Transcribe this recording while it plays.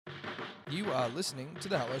You are listening to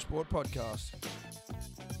the Hello Sport podcast.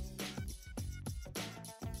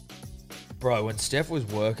 Bro, when Steph was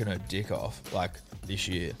working her dick off, like this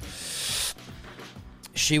year,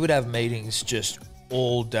 she would have meetings just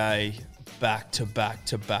all day, back to back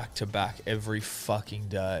to back to back, every fucking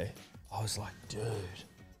day. I was like, dude.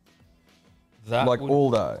 That Like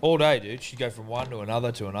all day? All day, dude. She'd go from one to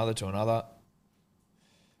another to another to another.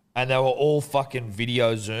 And they were all fucking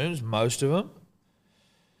video Zooms, most of them.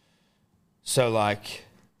 So, like...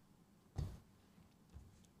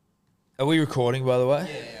 Are we recording, by the way?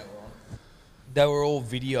 Yeah, we're on. They were all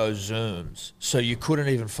video Zooms, so you couldn't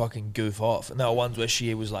even fucking goof off. And there were ones where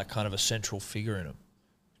she was like kind of a central figure in them.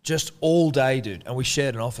 Just all day, dude. And we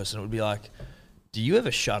shared an office, and it would be like, do you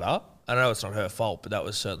ever shut up? I know it's not her fault, but that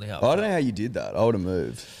was certainly how I don't know how you did that. I would have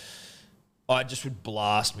moved. I just would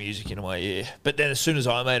blast music into my ear. But then as soon as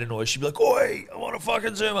I made a noise, she'd be like, oi, I want to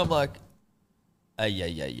fucking Zoom. I'm like,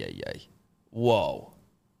 ay. Whoa.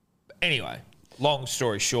 Anyway, long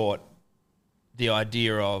story short, the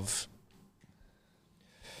idea of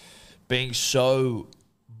being so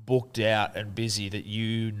booked out and busy that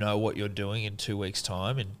you know what you're doing in 2 weeks'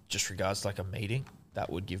 time in just regards to like a meeting, that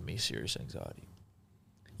would give me serious anxiety.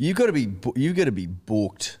 You got to be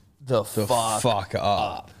booked The fuck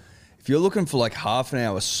up. If you're looking for like half an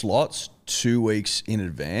hour slots 2 weeks in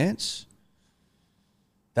advance,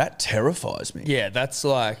 that terrifies me. Yeah, that's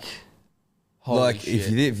like, holy like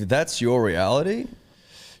shit. if that's your reality,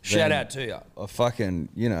 Shout then out to you. I fucking,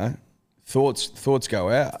 thoughts go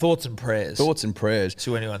out. Thoughts and prayers. Thoughts and prayers.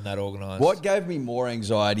 To anyone that organised. What gave me more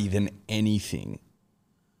anxiety than anything,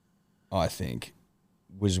 I think,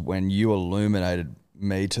 was when you illuminated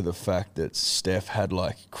me to the fact that Steph had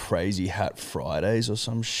like crazy hat Fridays or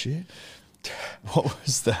some shit. What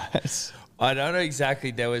was that? I don't know exactly.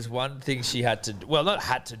 There was one thing she had to, well, not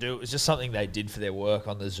had to do. It was just something they did for their work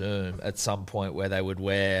on the Zoom at some point where they would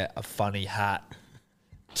wear a funny hat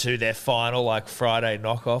to their final like Friday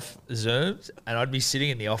knockoff Zooms. And I'd be sitting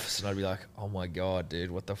in the office and I'd be like, oh my God, dude,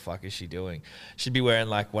 what the fuck is she doing? She'd be wearing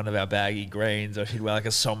like one of our baggy greens, or she'd wear like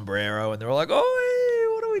a sombrero, and they're all like, oh,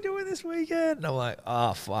 hey, what are we doing this weekend? And I'm like,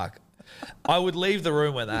 oh, fuck. I would leave the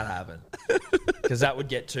room when that happened because that would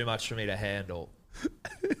get too much for me to handle.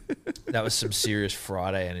 That was some serious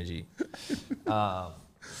Friday energy.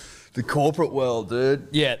 The corporate world, dude.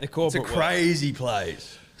 Yeah, the It's a corporate world. crazy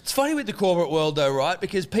place. It's funny with the corporate world though, right?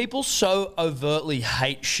 Because people so overtly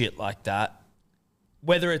hate shit like that.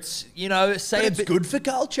 Whether it's, say But it's good for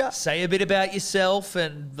culture. say a bit about yourself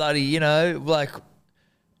and bloody, like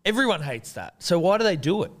everyone hates that. So why do they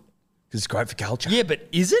do it? Because it's great for culture. Yeah, but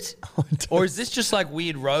is it? Or is this just like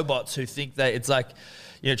weird robots who think that it's like,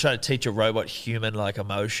 trying to teach a robot human like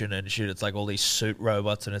emotion and shit. It's like all these suit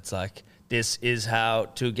robots, and it's like, this is how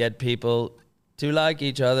to get people to like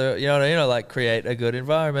each other. Like create a good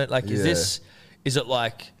environment. Like, is it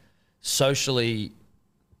like socially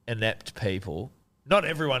inept people? Not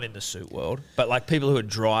everyone in the suit world, but like people who are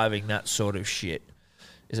driving that sort of shit.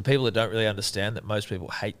 Is it people that don't really understand that most people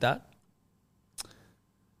hate that?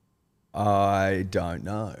 I don't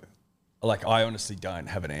know. Like, I honestly don't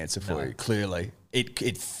have an answer for you. Clearly,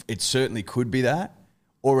 it certainly could be that,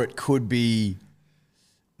 or it could be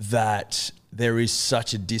that there is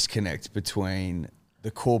such a disconnect between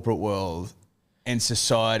the corporate world and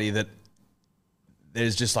society that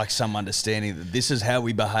there's just like some understanding that this is how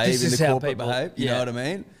we behave This in is the how corporate people- behave. You yeah. know what I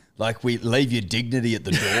mean? Like, we leave your dignity at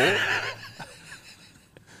the door,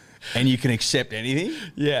 and you can accept anything.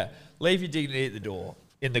 Yeah. Leave your dignity at the door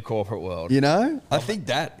in the corporate world. You know, I think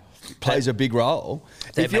that plays a big role.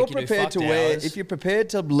 They If you're make you do prepared to fucked wear, hours. if you're prepared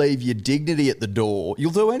to leave your dignity at the door,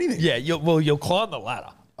 you'll do anything. Yeah, you'll climb the ladder.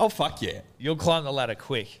 Oh fuck yeah. You'll climb the ladder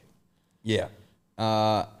quick. Yeah.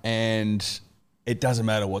 And it doesn't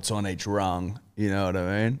matter what's on each rung. You know what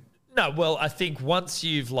I mean? No, well, I think once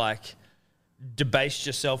you've like debased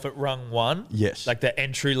yourself at rung one, Yes. like the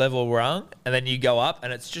entry level rung, and then you go up,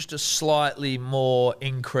 and it's just a slightly more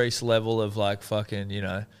increased level of like fucking,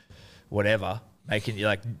 whatever, making you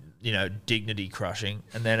like, dignity crushing,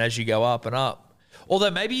 and then as you go up and up,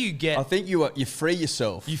 although maybe you get. I think you free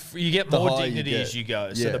yourself. You get the more higher you dignity get. as you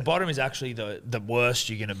go. So Yeah. the bottom is actually the worst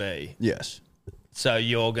you're going to be. Yes. So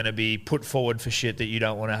you're going to be put forward for shit that you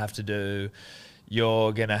don't want to have to do.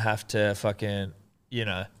 You're going to have to fucking,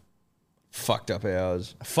 Fucked up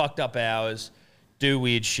hours. fucked up hours, do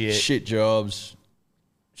weird shit. Shit jobs.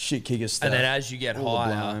 Shit kicker stuff. And then as you get All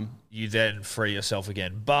the higher, blame. you then free yourself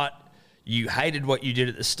again. But you hated what you did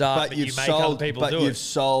at the start, but you you've make other people do you've it.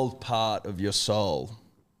 sold part of your soul.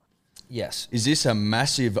 Yes. Is this a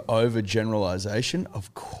massive overgeneralization?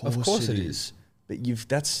 Of course it is. But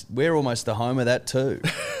we're almost the home of that too.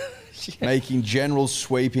 making general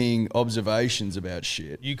sweeping observations about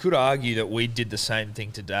shit. You could argue that we did the same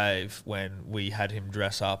thing to Dave when we had him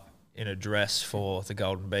dress up in a dress for the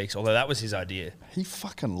Golden Beaks, although that was his idea. He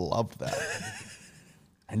fucking loved that.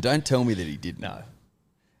 And don't tell me that he didn't. No.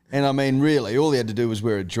 And I mean, really, all he had to do was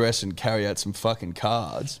wear a dress and carry out some fucking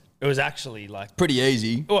cards. It was actually like... Pretty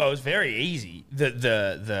easy. Well, it was very easy.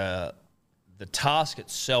 The task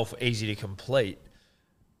itself, easy to complete.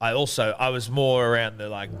 I was more around the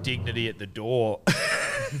like dignity at the door.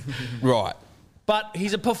 Right. But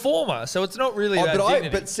he's a performer, so it's not really about dignity.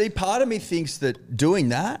 But see, part of me thinks that doing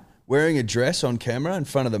that, wearing a dress on camera in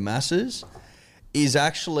front of the masses, is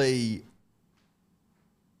actually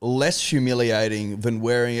less humiliating than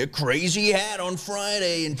wearing a crazy hat on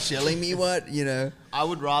Friday and telling me what, you know. I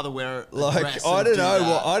would rather wear a Like, dress I and don't do know.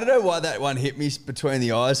 that. I don't know why that one hit me between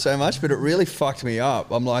the eyes so much, but it really fucked me up.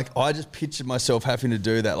 I'm like, I just pictured myself having to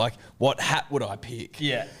do that. Like, what hat would I pick?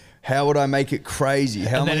 Yeah. How would I make it crazy?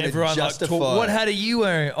 How And am I then going to everyone like, justify talk, what it? hat are you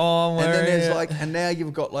wearing? Oh, I'm And wearing... then there's like, and now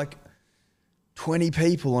you've got like 20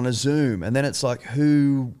 people on a Zoom, and then it's like,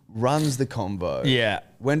 who runs the convo? Yeah.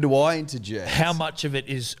 When do I interject? How much of it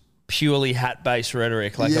is purely hat-based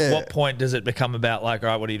rhetoric? Like, at Yeah. what point does it become about like, all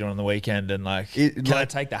right, what are you doing on the weekend? And like, It- can I like,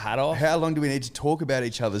 take the hat off? How long do we need to talk about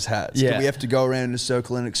each other's hats? Yeah. Do we have to go around in a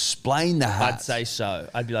circle and explain the hats? I'd say so.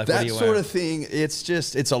 I'd be like, what are that you sort wearing? of thing.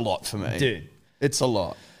 It's a lot for me, Dude. It's a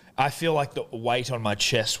lot. I feel like the weight on my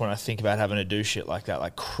chest when I think about having to do shit like that,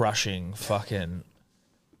 like crushing fucking...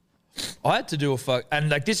 I had to do and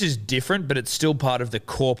like this is different, but it's still part of the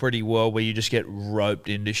corporate-y world where you just get roped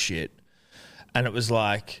into shit. And it was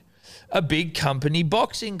like a big company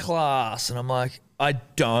boxing class. And I'm like, I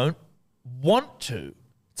don't want to.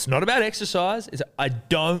 It's not about exercise. I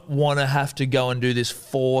don't want to have to go and do this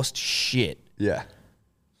forced shit. Yeah.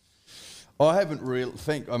 I haven't really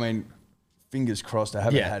fingers crossed. I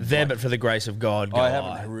haven't had. There, like, but for the grace of God, I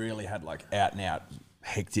haven't really had like out and out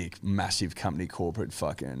hectic, massive company corporate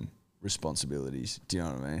fucking responsibilities. Do you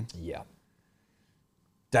know what I mean? Yeah.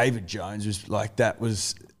 David Jones was like there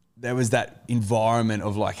was that environment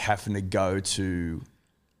of like having to go to,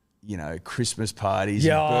 you know, Christmas parties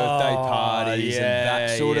and birthday parties and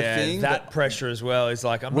that sort of thing. That pressure as well is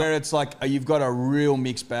like where it's like you've got a real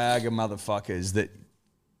mixed bag of motherfuckers that,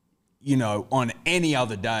 you know, on any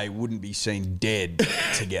other day wouldn't be seen dead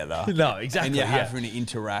together. No, exactly. And you're yeah. having to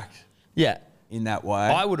interact Yeah. in that way.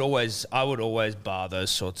 I would always bar those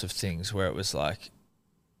sorts of things where it was like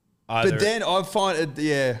either, but then I find it,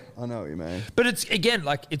 yeah, I know what you mean. but it's again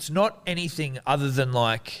like it's not anything other than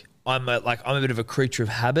like I'm a bit of a creature of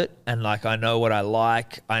habit, and like I know what I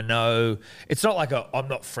like. I know it's not like I'm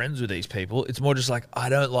not friends with these people. It's more just like I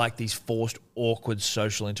don't like these forced, awkward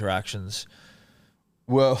social interactions.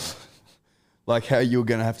 Well, like how you're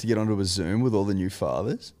going to have to get onto a Zoom with all the new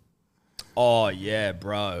fathers. Oh yeah,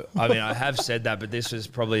 bro. I mean, I have said that, but this is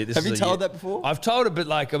probably this. Have is you a told year- that before? I've told it, but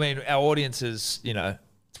like I mean, our audience is, you know,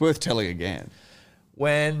 It's worth telling again.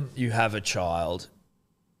 when you have a child,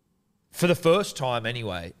 for the first time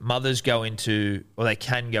anyway, mothers go into, or they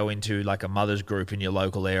can go into like a mother's group in your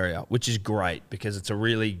local area, which is great because it's a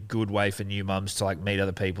really good way for new mums to like meet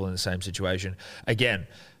other people in the same situation. Again,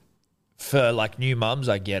 for like new mums,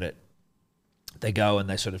 I get it. They go and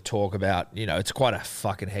they sort of talk about, you know, it's quite a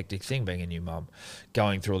fucking hectic thing being a new mum,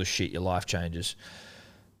 going through all the shit, your life changes.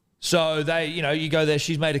 So they, you know, you go there.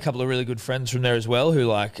 She's made a couple of really good friends from there as well who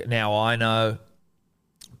like now I know.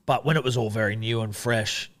 But when it was all very new and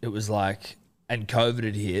fresh, it was like, and COVID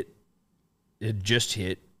had hit, it had just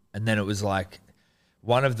hit. And then it was like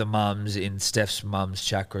one of the mums in Steph's mum's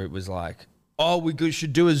chat group was like, oh, we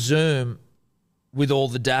should do a Zoom with all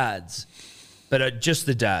the dads. But just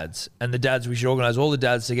the dads. And the dads, we should organise all the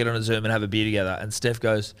dads to get on a Zoom and have a beer together. And Steph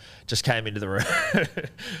just came into the room.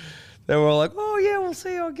 They were all like, oh, yeah, we'll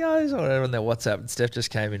see how it goes. Or whatever on their WhatsApp. And Steph just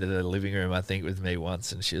came into the living room, I think, with me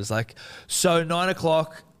once. And she was like, so 9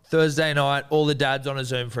 o'clock, Thursday night, all the dads on a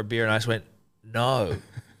Zoom for a beer. And I just went, no,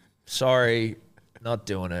 sorry, not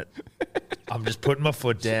doing it. I'm just putting my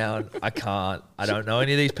foot down. I can't. I don't know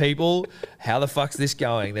any of these people. How the fuck's this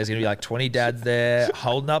going? There's going to be like 20 dads there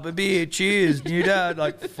holding up a beer. Cheers, new dad.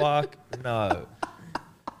 Like, fuck, no.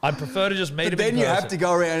 I'd prefer to just meet him in Then you have person to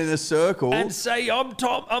go around in a circle. and say, I'm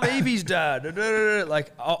Tom, I'm Evie's dad.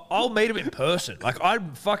 Like, I'll meet him in person. Like,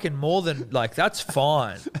 I'm fucking more than, like, that's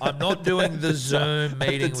fine. I'm not doing the Zoom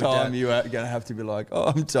meeting At with the time, dad. you are going to have to be like, oh,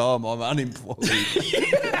 I'm Tom, I'm unemployed.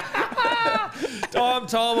 I'm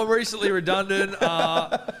Tom, I'm recently redundant.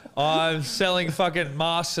 I'm selling fucking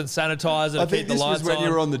masks and sanitizer to I keep think the this lights was when on. you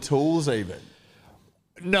were on the tools even.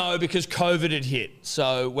 No, because COVID had hit.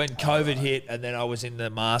 So when COVID hit and then I was in the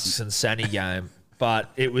masks and Sanny game,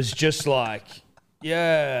 but it was just like,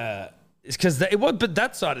 yeah. It's because it was, but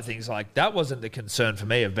that side of things, like, that wasn't the concern for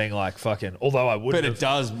me of being like fucking, although I wouldn't But it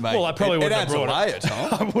does make... Well, I probably wouldn't have adds brought a layer, it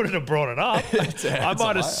Tom. I wouldn't have brought it up. I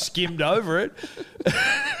might have skimmed over it.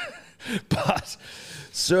 But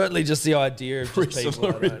certainly just the idea of just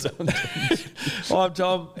people... Recently redundant. I'm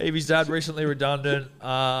Tom, Evie's dad, recently redundant,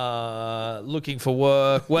 looking for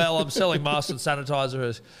work. Well, I'm selling masks and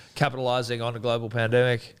sanitizers, capitalising on a global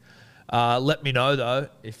pandemic. Let me know, though,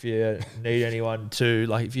 if you need anyone to,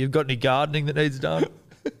 like, if you've got any gardening that needs done.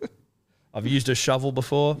 I've used a shovel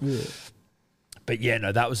before. Yeah. But, yeah,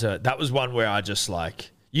 no, that was one where I just,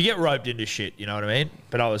 like, you get roped into shit, you know what I mean?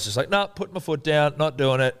 But I was just like, no, putting my foot down, not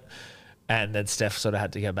doing it. And then Steph sort of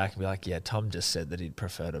had to go back and be like, yeah, Tom just said that he'd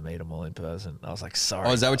prefer to meet them all in person. I was like, sorry.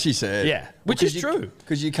 Oh, is that what she said? Yeah, which is true.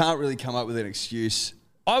 Because you can't really come up with an excuse.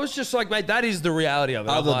 I was just like, mate, that is the reality of it.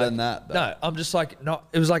 Other than that, though. No, I'm just like, no,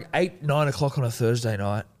 it was like 8, 9 o'clock on a Thursday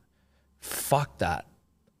night. Fuck that.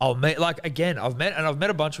 I'll meet, like, again, I've met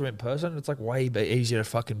a bunch of them in person. It's like way easier to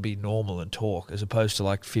fucking be normal and talk as opposed to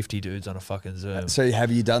like 50 dudes on a fucking Zoom. So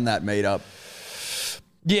have you done that meetup?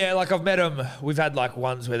 Yeah, like I've met them. We've had like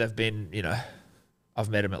ones where they've been, you know, I've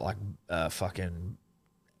met them at like fucking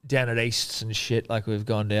down at East's and shit. Like we've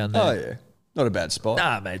gone down there. Oh, yeah. Not a bad spot.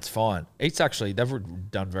 Nah, mate, it's fine. East's actually,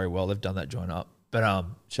 they've done very well. They've done that joint up. But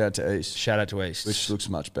shout out to East. Shout out to East. Which looks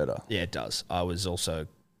much better. Yeah, it does. I was also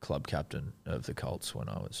club captain of the Colts when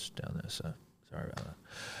I was down there, so sorry about that.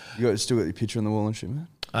 You still got your picture on the wall and shit, man?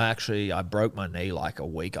 I broke my knee like a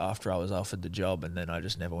week after I was offered the job, and then I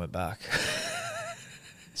just never went back.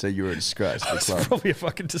 So you were a disgrace to the club. Probably a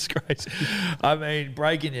fucking disgrace. I mean,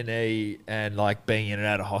 breaking your knee and like being in and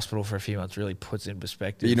out of hospital for a few months really puts in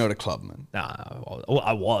perspective. But you're not a clubman. Nah,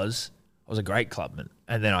 I was. I was a great clubman.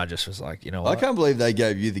 And then I just was like, you know what? I can't believe they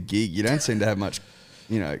gave you the gig. You don't seem to have much,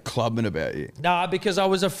 clubman about you. Nah, because I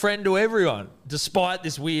was a friend to everyone, despite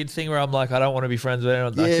this weird thing where I'm like, I don't want to be friends with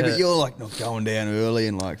anyone. Yeah, but you're like not going down early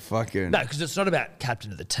and like fucking... No, because it's not about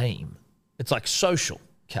captain of the team. It's like social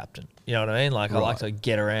captain. You know what I mean? Like, right. I like to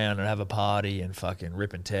get around and have a party and fucking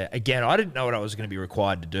rip and tear. Again, I didn't know what I was going to be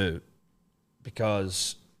required to do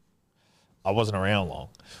because I wasn't around long.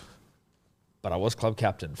 But I was club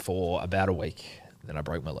captain for about a week. Then I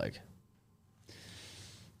broke my leg.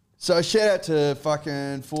 So shout out to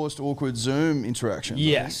fucking forced awkward Zoom interactions.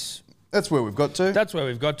 Yes. That's where we've got to. That's where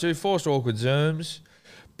we've got to. Forced awkward Zooms.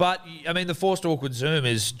 But, I mean, the forced awkward Zoom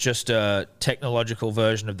is just a technological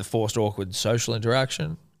version of the forced awkward social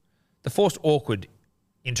interaction. The forced awkward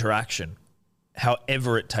interaction,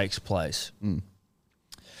 however it takes place,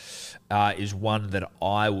 is one that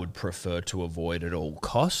I would prefer to avoid at all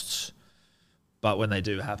costs. But when they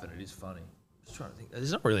do happen, it is funny. I'm just trying to think.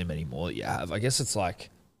 There's not really many more that you have. I guess it's like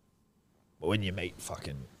when you meet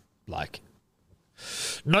fucking, like,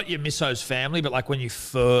 not your misso's family, but like when you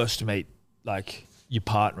first meet, like, your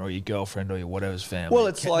partner or your girlfriend or your whatever's family. Well,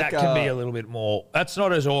 it's like... That can be a little bit more... That's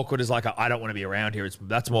not as awkward as like I don't want to be around here.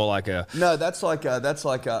 That's more like a... No, that's like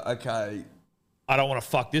a, okay... I don't want to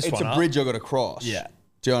fuck this one up. It's a bridge I've got to cross. Yeah.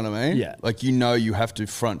 Do you know what I mean? Yeah. Like, you have to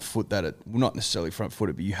front foot that... Well, not necessarily front foot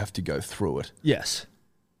it, but you have to go through it. Yes.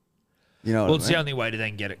 You know what I mean? Well, it's the only way to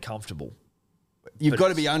then get it comfortable. You've got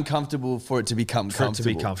to be uncomfortable for it to become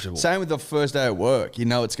comfortable. To be comfortable. Same with the first day at work. You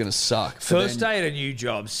know it's going to suck. First day at a new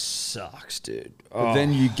job sucks, dude. But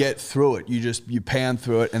then you get through it. You pound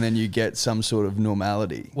through it, and then you get some sort of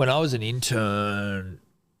normality. When I was an intern,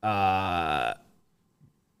 I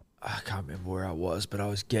can't remember where I was, but I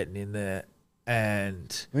was getting in there,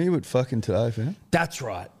 and Well, you would fucking today, fam. That's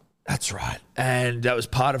right. And that was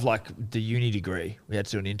part of like the uni degree. We had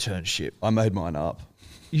to do an internship. I made mine up.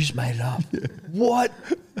 You just made it up. Yeah. What?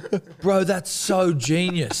 Bro, that's so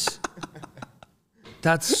genius.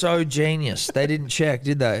 That's so genius. They didn't check,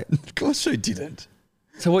 did they? Of course they didn't.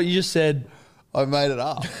 So what you just said... I made it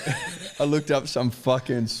up. I looked up some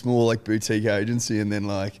fucking small like boutique agency and then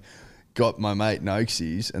like got my mate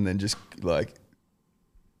Noxies and then just like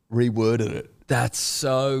reworded it. That's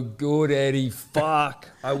so good, Eddie. Fuck.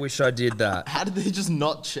 I wish I did that. How did they just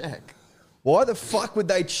not check? Why the fuck would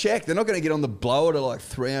they check? They're not going to get on the blower to like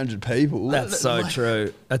 300 people. That's so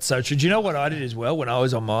true. That's so true. Do you know what I did as well when I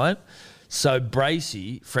was on mine? So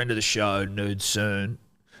Bracey, friend of the show, Nude Soon,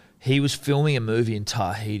 he was filming a movie in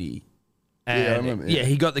Tahiti. And yeah, I remember. Yeah,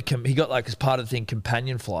 he got like as part of the thing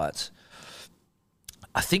companion flights.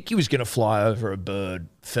 I think he was going to fly over a bird,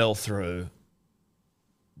 fell through.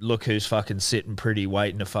 Look who's fucking sitting pretty,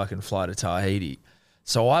 waiting to fucking fly to Tahiti.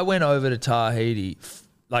 So I went over to Tahiti,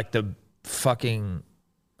 like the fucking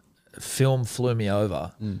film flew me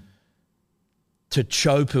over to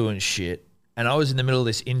Chopu and shit, and I was in the middle of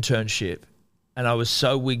this internship, and I was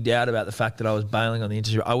so wigged out about the fact that I was bailing on the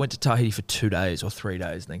internship. I went to Tahiti for 2 days or 3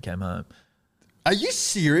 days and then came home. Are you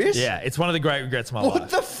serious? Yeah, it's one of the great regrets of my life. What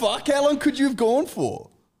the fuck? How long could you have gone for?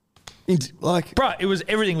 Bro,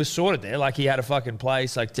 everything was sorted there. Like he had a fucking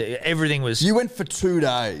place. Like everything was. You went for 2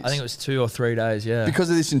 days. I think it was 2 or 3 days. Yeah, because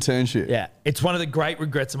of this internship. Yeah, it's one of the great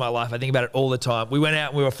regrets of my life. I think about it all the time. We went out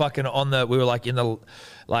and we were fucking we were like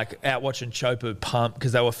out watching Chopu pump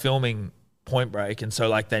because they were filming Point Break, and so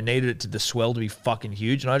like they needed the swell to be fucking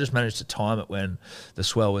huge, and I just managed to time it when the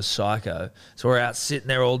swell was psycho. So we're out sitting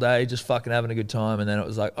there all day, just fucking having a good time, and then it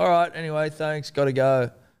was like, all right, anyway, thanks, got to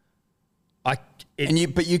go.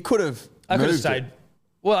 But you could have. I could have stayed.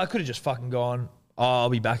 Well, I could have just fucking gone. Oh, I'll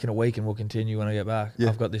be back in a week and we'll continue when I get back. Yeah.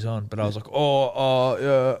 I've got this on. But I was like,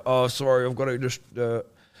 sorry, I've got to just. So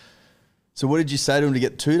what did you say to him to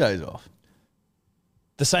get 2 days off?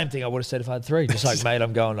 The same thing I would have said if I had 3. Just like, mate,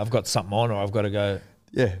 I'm going. I've got something on, or I've got to go.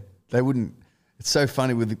 Yeah, they wouldn't. It's so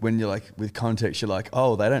funny when you're like with context. You're like,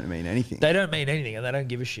 oh, they don't mean anything. They don't mean anything, and they don't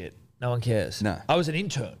give a shit. No one cares. No, I was an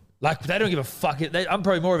intern. Like they don't give a fuck. I'm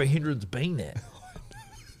probably more of a hindrance being there.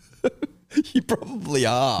 You probably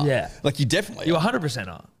are. Yeah. Like you definitely You are. 100%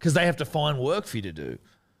 are. Because they have to find work for you to do.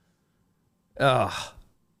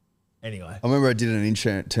 Anyway. I remember I did an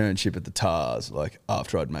internship at the TARS, like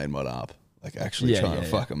after I'd made one up. Like actually trying to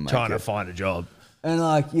fucking make Trying it. to find a job. And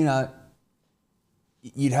like, you know,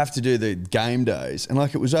 you'd have to do the game days. And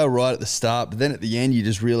like it was all right at the start, but then at the end you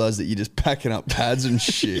just realise that you're just packing up pads and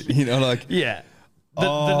shit. You know, like Yeah. The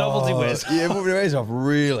novelty wears off. Yeah, it wears off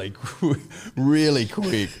really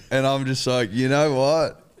quick. And I'm just like, you know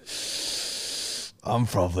what? I'm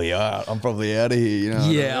probably out. I'm probably out of here. You know.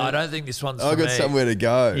 Yeah, I don't think this one's. I've got somewhere to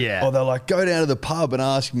go. Yeah. Or they're like, go down to the pub and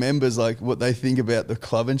ask members like what they think about the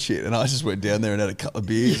club and shit. And I just went down there and had a couple of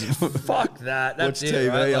beers. Fuck that. That's Watch it, TV.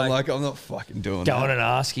 right? I'm like, I'm not fucking doing that. going and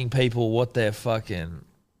asking people what they're fucking.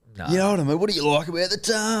 No. You know what I mean? What do you like about the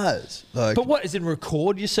TARS? Like, But what is it?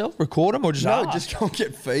 Record yourself? Record them or just no, ask? just go and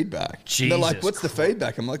get feedback. Jesus They're like, what's the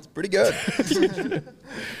feedback? I'm like, it's pretty good.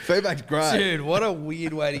 Feedback's great. Dude, what a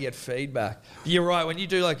weird way to get feedback. You're right. When you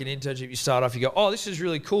do like an internship, you start off, you go, oh, this is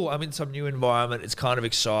really cool. I'm in some new environment. It's kind of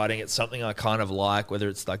exciting. It's something I kind of like, whether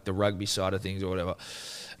it's like the rugby side of things or whatever.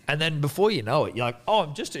 And then before you know it, you're like, oh,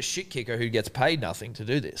 I'm just a shit kicker who gets paid nothing to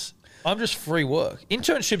do this. I'm just free work.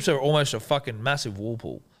 Internships are almost a fucking massive wool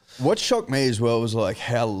pool. What shocked me as well was like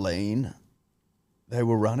how lean they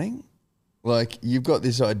were running. Like you've got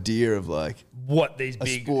this idea of like what these a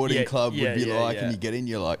big sporting club would be like, yeah. and you get in,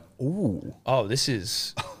 you're like, ooh. Oh, this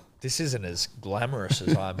isn't as glamorous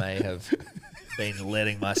as I may have been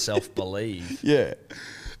letting myself believe. Yeah,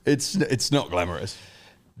 it's not glamorous.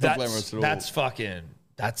 Not glamorous at all.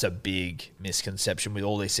 That's a big misconception with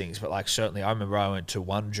all these things. But like certainly, I remember I went to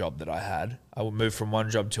one job that I had. I would move from one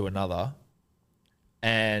job to another.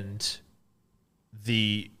 And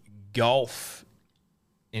the gulf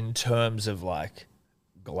in terms of like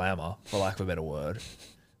glamour, for lack of a better word,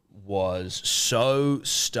 was so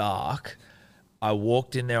stark. I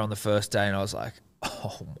walked in there on the first day and I was like,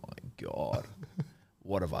 oh my God,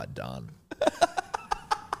 what have I done?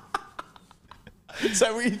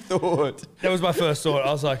 So we thought. That was my first thought.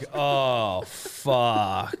 I was like, oh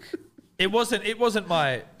fuck. It wasn't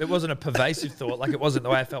a pervasive thought, like it wasn't the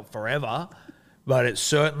way I felt forever. But it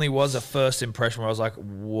certainly was a first impression where I was like,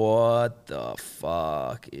 what the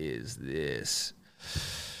fuck is this?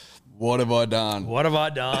 What have I done? What have I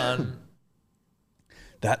done?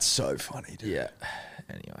 That's so funny, dude. Yeah.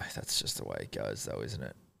 Anyway, that's just the way it goes, though, isn't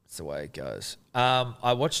it? It's the way it goes.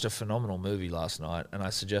 I watched a phenomenal movie last night, and I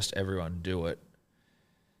suggest everyone do it.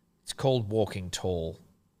 It's called Walking Tall.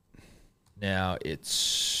 Now,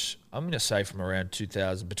 it's, I'm going to say from around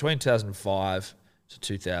between 2005 to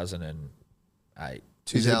 2008.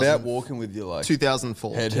 Is it about walking with your like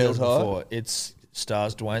 2004. head held high? It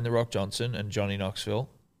stars Dwayne The Rock Johnson and Johnny Knoxville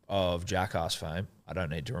of Jackass fame. I don't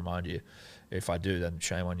need to remind you. If I do, then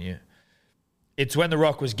shame on you. It's when The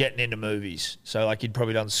Rock was getting into movies. So like he'd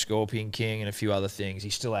probably done Scorpion King and a few other things. He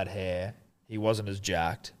still had hair. He wasn't as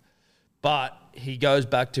jacked. But he goes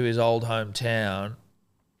back to his old hometown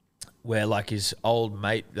where like his old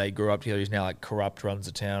mate, they grew up together. He's now like corrupt, runs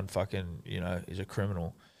the town, fucking, you know, he's a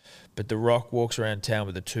criminal. But The Rock walks around town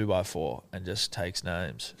with a 2x4 and just takes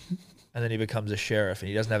names. And then he becomes a sheriff and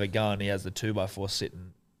he doesn't have a gun. He has the 2x4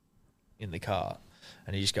 sitting in the car.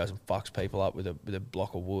 And he just goes and fucks people up with a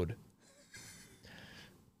block of wood.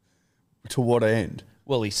 To what end?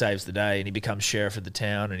 Well, he saves the day and he becomes sheriff of the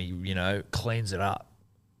town and he, you know, cleans it up.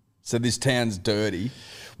 So this town's dirty.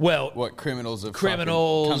 Well, What criminals have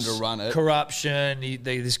criminals, fucking come to run it. corruption.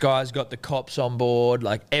 This guy's got the cops on board.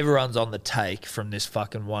 Like everyone's on the take from this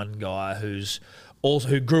fucking one guy who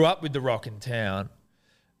grew up with The Rock in town,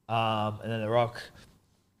 and then The Rock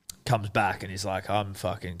comes back and he's like, "I'm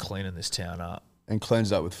fucking cleaning this town up And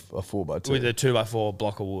cleans up with a 4x2. with a 2x4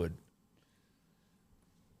 block of wood,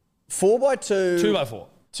 4x2. 2x4,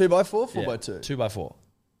 2x4, 4x2. 2x4,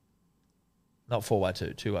 not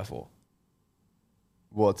 4x2, 2x4.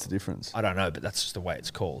 What's the difference? I don't know, but that's just the way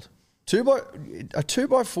it's called. A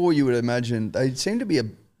 2x4, you would imagine they seem to be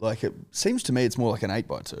it seems to me it's more like an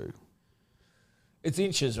 8x2. It's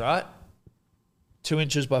inches, right? 2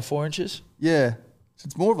 inches by 4 inches. Yeah, so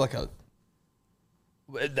it's more of like a.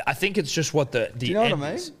 I think it's just what the Do you know end what I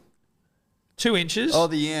mean? is. 2 inches. Oh,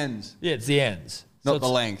 the ends. Yeah, it's the ends. Not it's-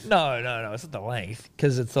 the length. No, it's not the length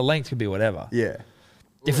because it's the length could be whatever. Yeah.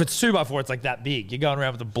 If it's 2x4, it's like that big. You're going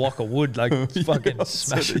around with a block of wood, like fucking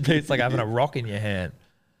smashing it. It's like having a rock in your hand.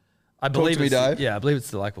 I believe to me, it's Dave. Yeah, I believe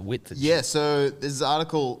it's like a width. Yeah, so there's an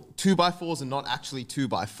article, 2x4s are not actually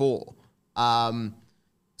 2x4.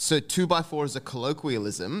 So 2x4 is a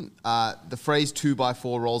colloquialism. The phrase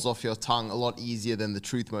 2x4 rolls off your tongue a lot easier than the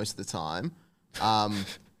truth most of the time.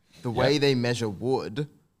 The way they measure wood.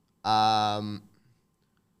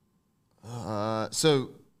 So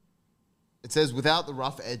it says without the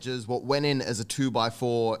rough edges, what went in as a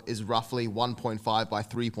 2x4 is roughly 1.5 by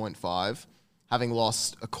 3.5, having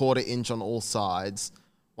lost a quarter inch on all sides.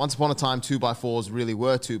 Once upon a time, 2x4s really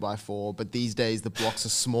were 2x4, but these days the blocks are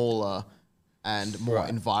smaller and more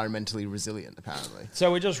environmentally resilient, apparently.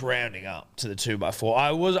 So we're just rounding up to the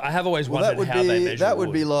 2x4. I have always Well, wondered how they measure would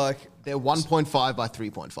wood. be like. They're 1.5 by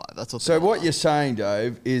 3.5. That's what. So they what are. you're saying,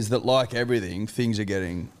 Dave, is that like everything, things are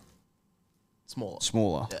getting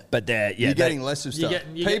smaller. Yeah. But You're getting less of stuff.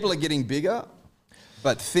 People are getting bigger,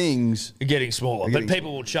 but things. You're getting smaller. You're But getting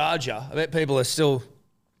people will charge you. I bet people are still.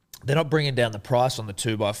 They're not bringing down the price on the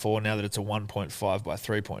 2x4 now that it's a 1.5 by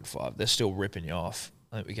 3.5. They're still ripping you off.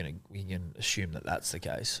 I think we can assume that that's the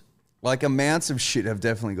case. Like amounts of shit have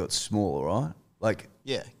definitely got smaller, right? Like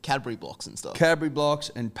Yeah, Cadbury blocks and stuff. Cadbury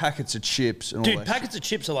blocks and packets of chips and all Dude, that. packets of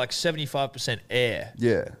chips are like 75% air.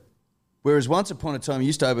 Yeah. Whereas once upon a time, you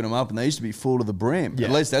used to open them up and they used to be full to the brim. Yeah.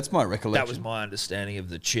 At least that's my recollection. That was my understanding of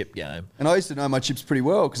the chip game. And I used to know my chips pretty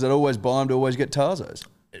well because I'd always buy them to always get Tarzos.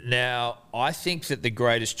 Now, I think that the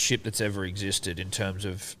greatest chip that's ever existed in terms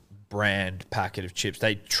of brand packet of chips,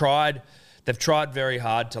 they've tried very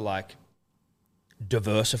hard to like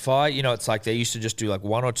diversify. You know, it's like they used to just do like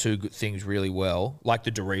one or two good things really well, like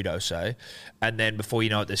the Doritos, say, and then before you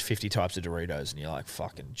know it, there's 50 types of Doritos, and you're like,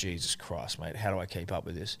 fucking Jesus Christ, mate, how do I keep up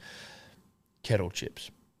with this? Kettle chips.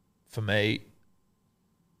 For me,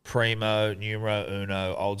 primo, numero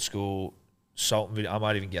uno, old school, salt and vinegar. I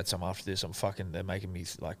might even get some after this. They're making me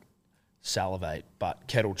like salivate, but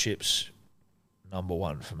kettle chips, number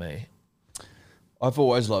one for me. I've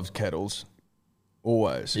always loved kettles.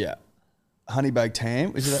 Always. Yeah. Honey baked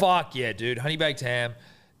ham. Is it? Fuck yeah, dude. Honey baked ham,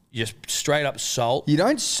 just straight up salt. You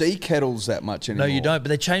don't see kettles that much anymore. No, you don't. But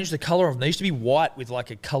they changed the color of them. They used to be white with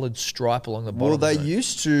like a colored stripe along the bottom. Well, they of it.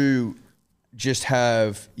 used to just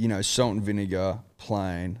have, salt and vinegar,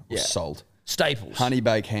 plain, or Yeah. salt. Staples. Honey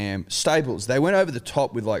baked ham, staples. They went over the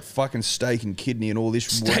top with like fucking steak and kidney and all this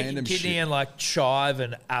steak random and kidney shit. and like chive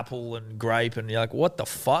and apple and grape, and you're like, what the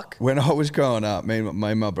fuck? When I was growing up, me and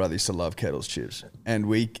my brother used to love Kettles chips, and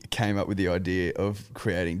we came up with the idea of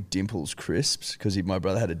creating Dimples crisps because my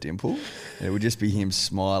brother had a dimple, and it would just be him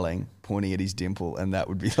smiling, pointing at his dimple, and that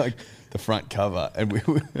would be like the front cover, and we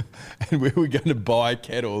were going to buy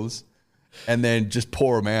Kettles, and then just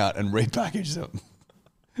pour them out and repackage them.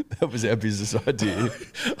 That was our business idea.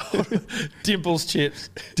 Dimples chips.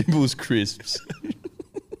 Dimples crisps.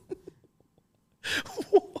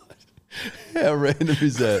 What? How random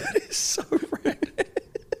is that? That is so random.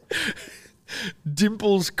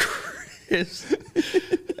 Dimples crisps.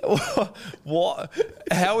 What?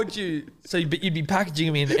 How would you? So you'd be packaging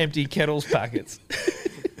them in empty Kettles packets.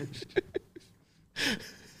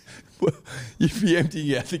 Well, you'd be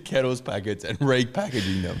emptying out the Kettles packets and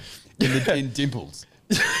repackaging them in Dimples.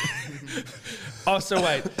 Oh, so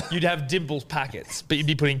wait, you'd have Dimples packets, but you'd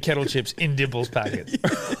be putting kettle chips in Dimples packets.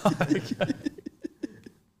 Okay.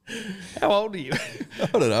 How old are you? I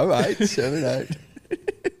don't know, 8, 7, 8,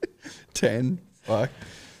 10,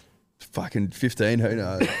 fucking 15, who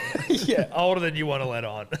knows? Yeah, older than you want to let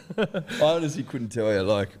on. I honestly couldn't tell you,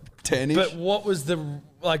 like 10-ish. But what was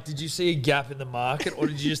did you see a gap in the market, or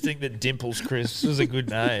did you just think that Dimples Crisps was a good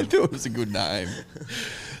name? It was a good name.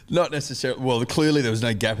 Not necessarily. Well, clearly there was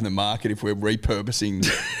no gap in the market if we're repurposing.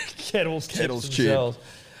 Kettles Kettles chips chip. themselves.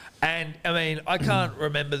 And, I mean, I can't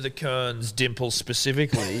remember the Kearns dimples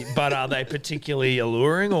specifically, but are they particularly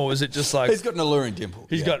alluring, or is it just like... He's got an alluring dimple.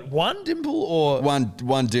 He's got one dimple or...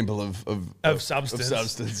 One dimple of substance. Of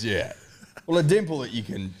substance, yeah. Well, a dimple that you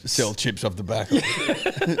can sell chips off the back of.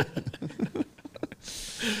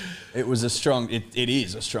 It was a strong... It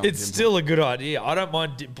is a strong It's dimple. still a good idea. I don't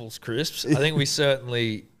mind dimples crisps. I think we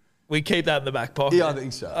certainly... We keep that in the back pocket. Yeah, I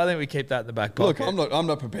think so. I think we keep that in the back pocket. Look, I'm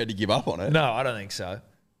not prepared to give up on it. No, I don't think so.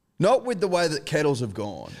 Not with the way that kettles have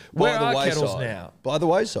gone. Where by the are kettles wayside. now? By the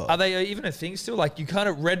wayside. Are they even a thing still? Like, you kind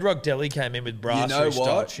of... Red Rock Deli came in with brasserie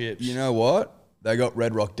style chips. You know what? They got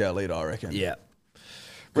Red Rock Deli, I reckon. Yeah.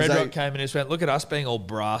 Red they- Rock came in and just went, look at us being all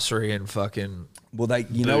brasserie and fucking... Well,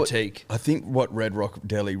 you know what? Boutique. I think what Red Rock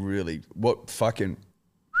Deli what fucking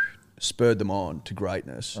spurred them on to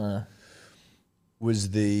greatness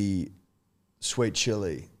was the sweet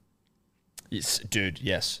chili. Yes, dude,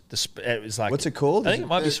 yes. It was like... What's it called? I think it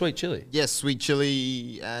might be sweet chili. Yes, sweet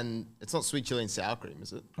chili, and it's not sweet chili and sour cream,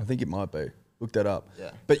 is it? I think it might be. Look that up.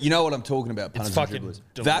 Yeah. But you know what I'm talking about, punters and fucking dribblers.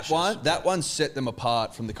 delicious. That one set them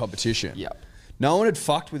apart from the competition. Yep. No one had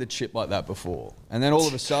fucked with a chip like that before. And then all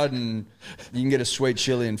of a sudden, you can get a sweet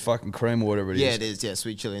chili and fucking cream or whatever it is. Yeah, it is. Yeah,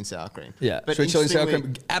 sweet chili and sour cream. Yeah. But Sweet chili and sour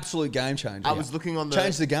interestingly, cream, absolute game changer. I was looking on the...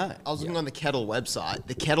 Changed the game. I was looking on the Kettle website.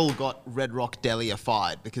 The Kettle got Red Rock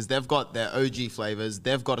Deli-ified because they've got their OG flavors.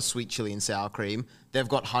 They've got a sweet chili and sour cream. They've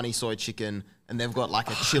got honey soy chicken. And they've got like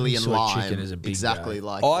a chili and soy lime. chicken is a big exactly go.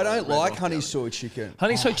 like... I don't Red like Rock honey Deli. soy chicken.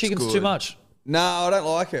 Honey soy it's chicken's good. too much. No, I don't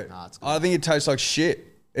like it. Nah, it's good. I think it tastes like shit.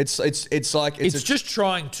 It's like It's just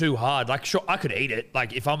trying too hard. Like, sure, I could eat it.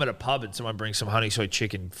 Like, if I'm at a pub and someone brings some honey soy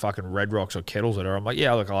chicken, fucking Red Rocks or Kettles at her, I'm like,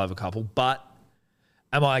 yeah, look, I'll have a couple. But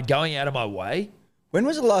am I going out of my way? When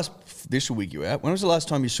was the last? This will wig you out. When was the last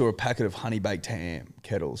time you saw a packet of honey baked ham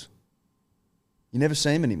Kettles? You never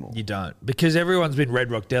see them anymore. You don't. Because everyone's been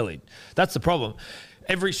Red Rock Deli. That's the problem.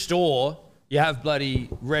 Every store, you have bloody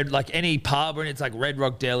like any pub, and it's like Red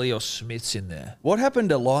Rock Deli or Smith's in there. What happened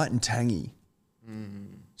to light and tangy?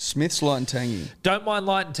 Smith's light and tangy. Don't mind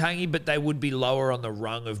light and tangy, but they would be lower on the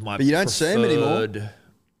rung of my But you don't see 'em anymore. preferred-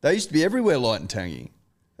 They used to be everywhere, light and tangy.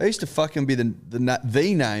 They used to fucking be the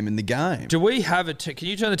name in the game. Do we have it? Can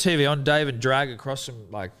you turn the TV on, Dave, and drag across some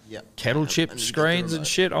like Yep. kettle chip And you get the screens and remote.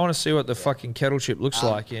 shit? I want to see what the fucking kettle chip looks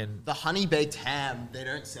like in. The honey baked ham, they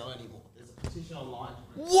don't sell anymore. There's a petition online.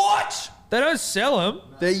 What? They don't sell them.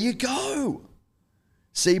 There you go.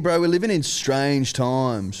 See, bro, we're living in strange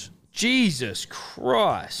times. Jesus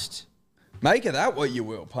Christ. Make of that what you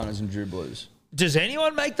will, punters and dribblers. Does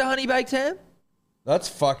anyone make the honey baked ham? That's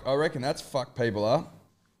fuck. I reckon that's fucked people up.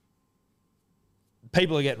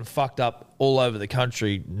 People are getting fucked up all over the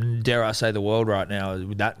country, dare I say the world right now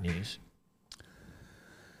with that news.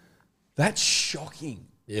 That's shocking.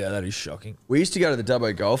 Yeah, that is shocking. We used to go to the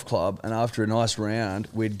Dubbo Golf Club, and after a nice round,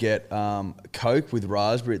 we'd get Coke with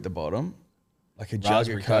raspberry at the bottom, like a jug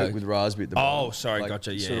Raspberry of Coke Coke. with raspberry at the bottom. Oh, sorry, like,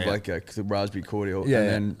 gotcha. Yeah, sort of yeah. like the raspberry cordial, Yeah, and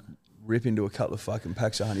yeah. then rip into a couple of fucking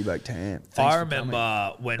packs of honey baked ham. Thanks I for remember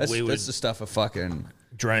coming. when That's, we would that's the stuff of fucking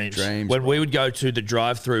dreams. Dreams, When bro. we would go to the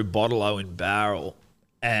drive-through Bottle-O in Barrel,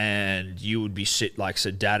 and you would be so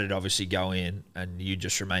Dad would obviously go in, and you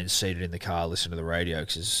just remain seated in the car, listen to the radio,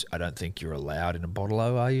 because I don't think you're allowed in a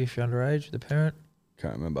Bottle-O, are you, if you're underage, the parent?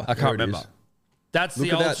 Can't remember. I can't There it remember. is. That's Look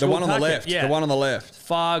the at old that. The school one on the packet. left. Yeah. The one on the left.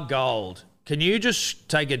 Far Gold. Can you just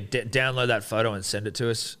take download that photo and send it to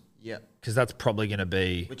us? Yeah. Because that's probably going to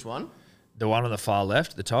be Which one? the one on the far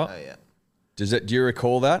left, the top. Oh, yeah. Do you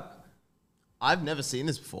recall that? I've never seen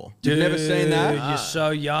this before. You've never seen that? Dude, you're so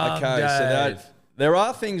young, Okay, Dave. so that there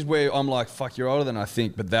are things where I'm like, fuck, you're older than I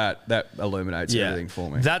think, but that illuminates everything for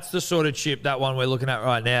me. That's the sort of chip, that one we're looking at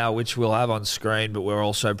right now, which we'll have on screen, but we're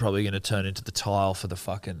also probably going to turn into the tile for the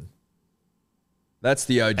fucking That's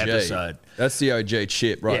the OG. episode. That's the OG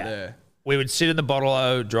chip right Yeah. there. We would sit in the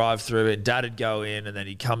Bottle-O, drive through it, Dad would go in, and then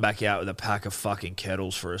he'd come back out with a pack of fucking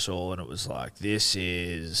kettles for us all, and it was like, this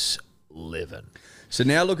is living. So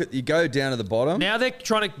now look at, you go down to the bottom. Now they're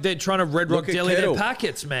trying to Red Rock Look at Deli their Kettle.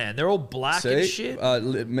 packets, man. They're all black and shit.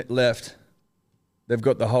 Left. They've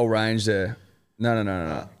got the whole range there.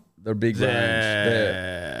 No. The big range.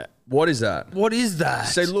 There. What is that? What is that?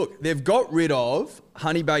 So look, they've got rid of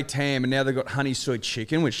honey baked ham, and now they've got honey soy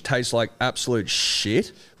chicken, which tastes like absolute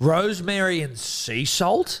shit. Rosemary and sea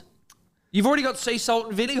salt? You've already got sea salt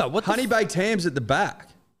and vinegar. What the Honey baked ham's at the back.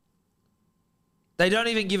 They don't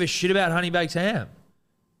even give a shit about honey baked ham.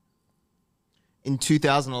 In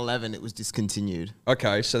 2011, it was discontinued.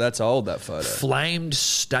 Okay, so that's old, that photo. Flamed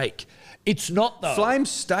steak. It's not though. Flame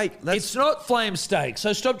steak. It's not flame steak.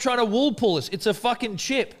 So stop trying to wool pull us. It's a fucking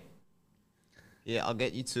chip. Yeah, I'll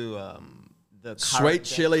get you to the Sweet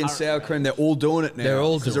chili and sour cream. They're all doing it now. They're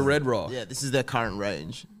all because doing of Red Rock. Yeah, this is their current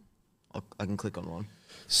range. I can click on one.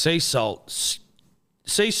 Sea salt,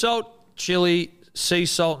 chili, sea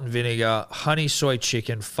salt and vinegar, honey soy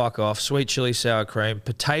chicken, fuck off, sweet chili sour cream,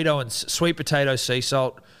 potato and sweet potato sea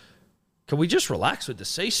salt. Can we just relax with the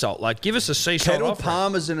sea salt? Like, give us a sea salt Kettle offering.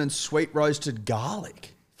 parmesan and sweet roasted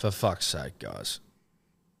garlic. For fuck's sake, guys.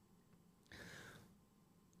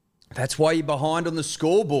 That's why you're behind on the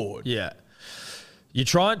scoreboard. Yeah. You're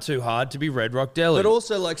trying too hard to be Red Rock Deli. But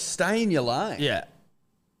also, like, stay in your lane. yeah.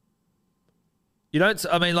 You don't,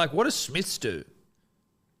 I mean, like, what does Smith's do?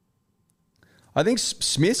 I think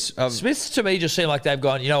Smith's... Smith's to me just seem like they've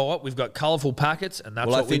gone, you know what, we've got colourful packets and that's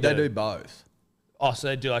well, I what think we they do both. Oh, so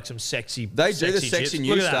they do like some sexy They do the chips. sexy Look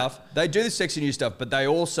new at that. stuff. They do the sexy new stuff, but they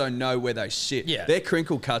also know where they sit. Yeah. Their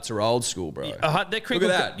crinkle cuts are old school, bro. They're crinkle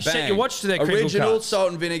Look at cut. that. You set Bang. your watch to their crinkle Original cuts.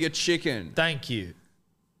 salt and vinegar chicken. Thank you.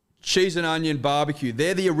 Cheese and onion barbecue.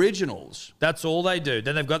 They're the originals. That's all they do.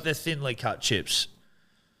 Then they've got their thinly cut chips.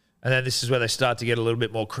 And then this is where they start to get a little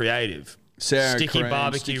bit more creative. Sour Sticky cream,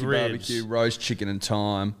 barbecue sticky ribs. barbecue, roast chicken and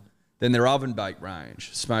thyme. Then their oven baked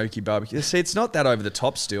range. Smoky barbecue. See, it's not that over the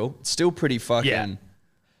top still. It's still pretty fucking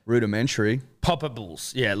rudimentary.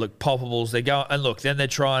 Poppables. Yeah, look, poppables. They go and look, then they're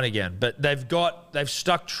trying again. But they've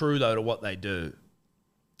stuck true though to what they do.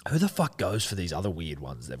 Who the fuck goes for these other weird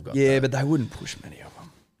ones they've got? Yeah, though? but they wouldn't push many of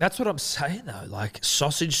them. That's what I'm saying though. Like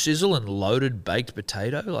sausage sizzle and loaded baked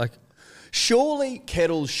potato. Like Surely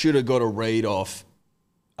Kettles should have got a read off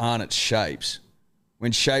Arnott's Shapes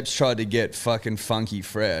when Shapes tried to get fucking funky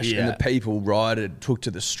fresh and Yeah. the people took to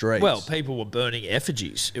the streets. well, people were burning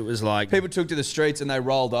effigies. It was like People took to the streets and they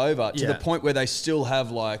rolled over to Yeah. the point where they still have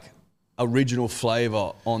like original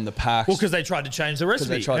flavour on the packs. well, because they tried to change the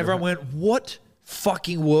recipe. tried to- Everyone went, "What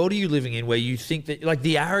fucking world are you living in where you think that like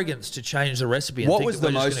the arrogance to change the recipe?" And What think was that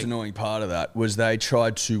the we're just most gonna- annoying part of that was they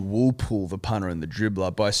tried to wool pull the punter and the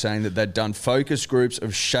dribbler by saying that they'd done focus groups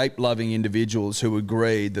of shape-loving individuals who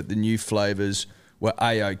agreed that the new flavours were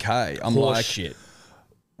A-OK. I'm Horse like, shit.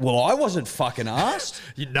 well, I wasn't fucking asked.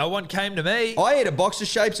 No one came to me. I eat a box of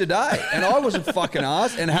Shapes a day, and I wasn't fucking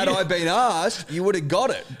asked. And had I been asked, you would have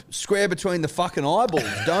got it. Square between the fucking eyeballs.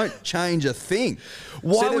 Don't change a thing.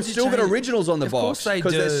 Why See, would they've you still got change- originals on the Of box? course they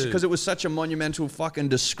do. Because it was such a monumental fucking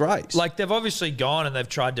disgrace. Like they've obviously gone and they've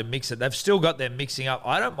tried to mix it. They've still got their mixing up.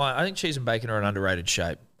 I don't mind. I think cheese and bacon are an underrated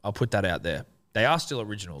shape. I'll put that out there. They are still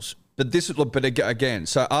originals. But again,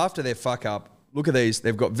 so after their fuck up, look at these.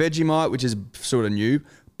 They've got Vegemite, which is sort of new.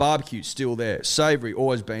 Barbecue still there. Savoury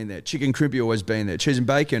always been there. Chicken crimpy always been there. Cheese and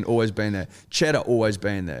bacon always been there. Cheddar always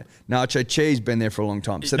been there. Nacho cheese been there for a long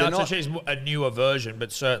time. So they're Nacho not cheese a newer version,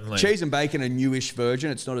 but certainly cheese and bacon a newish version.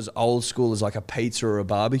 It's not as old school as like a pizza or a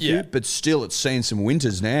barbecue, Yeah. but still it's seen some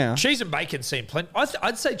winters now. cheese and bacon seem plenty.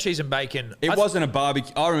 I'd say cheese and bacon. It wasn't a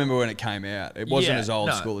barbecue. I remember when it came out. It wasn't Yeah, as old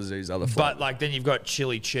no. school as these other. But flavours. like then you've got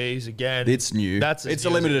chili cheese again. It's new. That's as it's a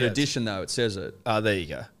new as it limited gets. edition though. It says it. Oh, there you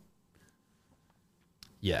go.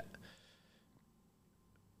 Yeah.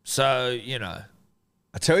 So you know,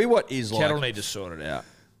 I tell you what is Kettle like. need to sort it out.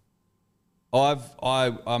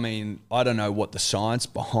 I mean, I don't know what the science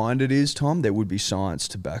behind it is, Tom. There would be science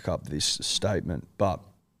to back up this statement, but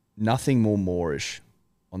nothing more Moorish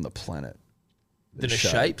on the planet Than a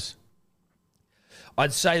Shapes?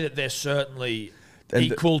 I'd say that they're certainly And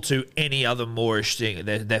equal to any other Moorish thing.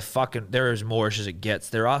 They're as Moorish as it gets.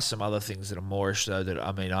 There are some other things that are Moorish though that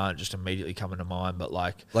I mean aren't just immediately coming to mind, but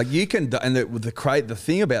like Like you can, and the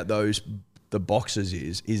thing about the boxes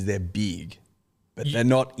is they're big, but they're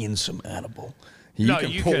not insurmountable. You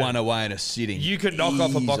can put one away in a sitting. you could knock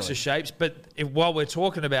off a box easily. of Shapes, but while we're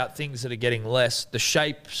talking about things that are getting less, the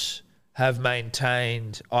Shapes have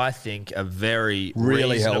maintained, I think, a very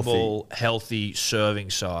Really reasonable, healthy serving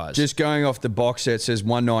size. Just going off the box set, it says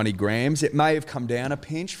 190 grams. It may have come down a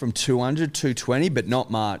pinch from 200, 220, but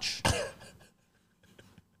not much.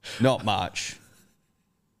 Not much.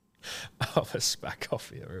 I almost spat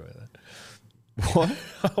coffee everywhere. What?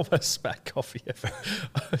 I almost spat coffee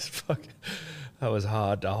everywhere. That was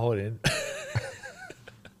hard to hold in.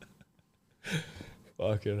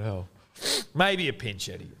 Fucking hell. Maybe a pinch,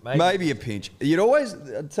 Eddie. Maybe a pinch. You'd always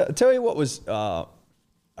tell you what was a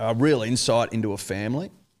real insight into a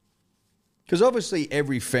family, because obviously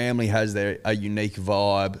every family has a unique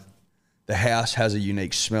vibe. The house has a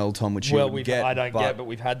unique smell, Tom, which you wouldn't get. I don't get, but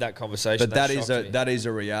we've had that conversation. But that is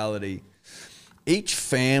a reality. Each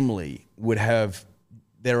family would have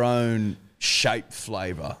their own shape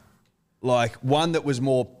flavour, like one that was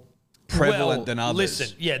more prevalent than others.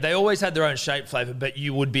 Listen, yeah, they always had their own shape flavour, but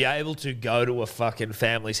you would be able to go to a fucking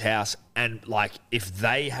family's house and like if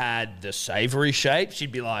they had the savoury shape,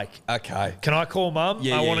 she'd be like, Okay. can I call mum?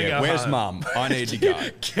 Yeah, I want to go Where's home. mum? I need to go.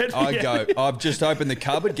 Get I me go, I've just opened the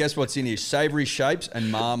cupboard. Guess what's in here? Savoury shapes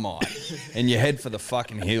and Marmite. And you head for the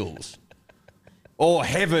fucking hills. Or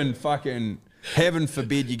heaven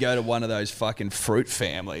forbid you go to one of those fucking fruit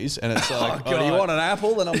families and it's like, oh, do you God. want an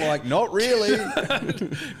apple? And I'm like, not really.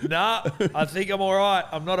 Nah, I think I'm all right.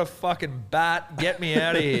 I'm not a fucking bat. Get me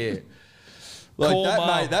out of here. Like Call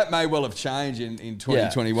mum. that may well have changed in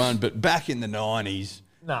 2021, but back in the 90s,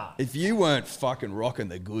 Nah. if you weren't fucking rocking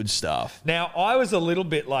the good stuff, Now, I was a little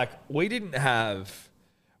bit like, we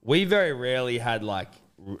very rarely had like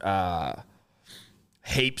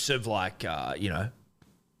heaps of like,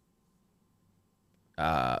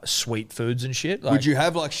 sweet foods and shit. Like, would you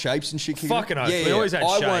have like shapes and shit? Fucking oath. We always had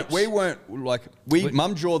shapes. We weren't like,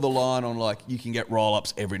 mum draw the line on like, you can get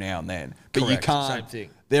roll-ups every now and then, but Correct, you can't. same thing.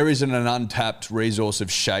 There isn't an untapped resource of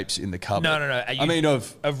shapes in the cupboard. No.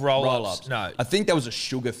 Of roll-ups, no. I think that was a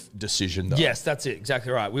sugar decision though. Yes, that's it.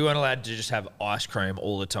 Exactly right. We weren't allowed to just have ice cream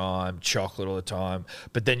all the time, chocolate all the time.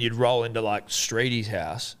 But then you'd roll into like Streety's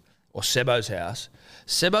house or Sebo's house.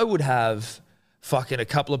 Sebo would have fucking a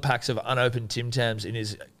couple of packs of unopened Tim Tams in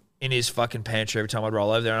his fucking pantry every time I'd roll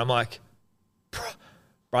over there. And I'm like,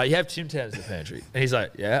 bro, you have Tim Tams in the pantry? And he's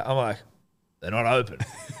like, yeah. I'm like, they're not open.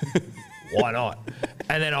 Why not?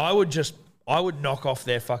 And then I would knock off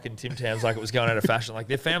their fucking Tim Tams like it was going out of fashion. Like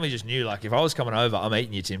their family just knew, like if I was coming over, I'm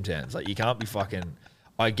eating your Tim Tams. Like you can't be fucking,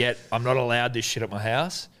 I'm not allowed this shit at my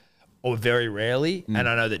house or very rarely. And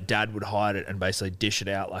I know that dad would hide it and basically dish it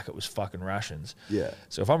out like it was fucking rations. Yeah.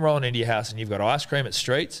 So if I'm rolling into your house and you've got ice cream at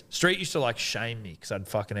Street used to like shame me because I'd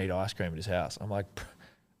fucking eat ice cream at his house. I'm like,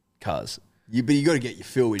 cuz. But you got to get your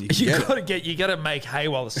fill when you can You got to make hay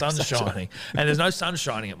while the sun's shining, and there's no sun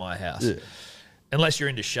shining at my house, unless you're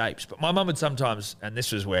into shapes. But my mum would sometimes, and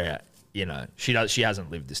this was where she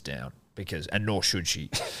hasn't lived this down and nor should she,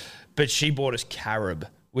 but she bought us carob,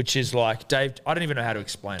 which is like Dave. I don't even know how to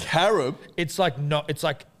explain it. Carob? It's like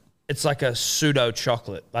a pseudo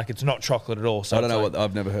chocolate, like it's not chocolate at all. So I don't know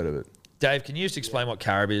I've never heard of it. Dave, can you just explain what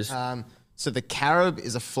carob is? So the carob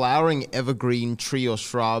is a flowering evergreen tree or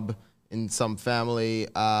shrub in some family.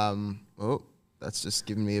 That's just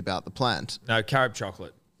giving me about the plant. No, carob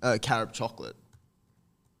chocolate. Carob chocolate.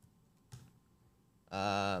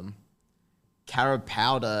 Carob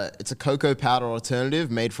powder. It's a cocoa powder alternative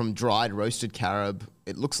made from dried roasted carob.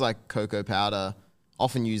 It looks like cocoa powder.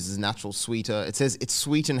 Often used as natural sweeter. It says it's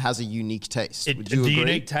sweet and has a unique taste. Would you agree?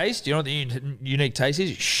 Unique taste? Do you know what the unique taste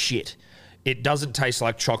is? Shit. It doesn't taste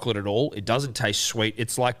like chocolate at all. It doesn't taste sweet.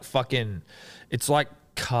 It's like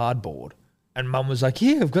cardboard. And mum was like,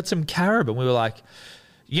 yeah, I've got some carob. And we were like,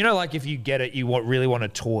 like if you get it, you really want a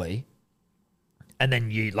toy. And then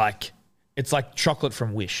it's like chocolate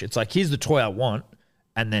from Wish. It's like, here's the toy I want.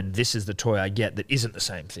 And then this is the toy I get that isn't the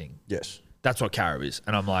same thing. Yes. That's what carob is.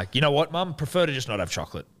 And I'm like, you know what, mum? Prefer to just not have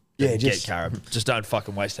chocolate. Yeah, get carob. Just don't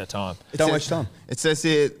fucking waste our time. Don't waste time. It says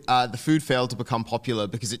here the food failed to become popular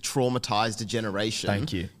because it traumatized a generation.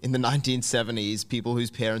 Thank you. In the 1970s, people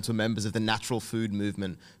whose parents were members of the natural food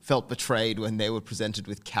movement felt betrayed when they were presented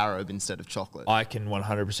with carob instead of chocolate. I can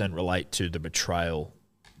 100% relate to the betrayal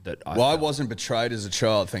that I Well, I felt. wasn't betrayed as a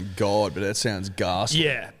child, thank God, but that sounds ghastly.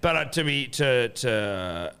 Yeah, but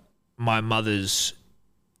to my mother's,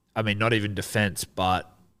 I mean, not even defense,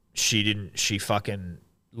 but she fucking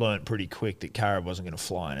learned pretty quick that carob wasn't going to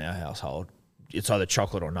fly in our household. It's either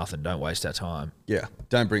chocolate or nothing. Don't waste our time. Yeah,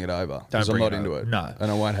 don't bring it over because I'm bring not it into over. it. No. And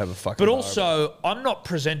I won't have a fucking But bar also, I'm not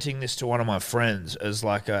presenting this to one of my friends as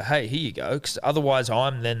like a, hey, here you go, because otherwise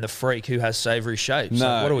I'm then the freak who has savoury shapes. No,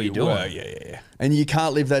 Like, what are we doing? Well, yeah. And you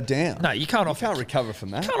can't live that down. No, you can't You offer. can't recover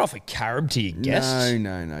from that. You can't offer carob to your guests.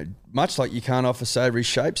 No. Much like you can't offer savoury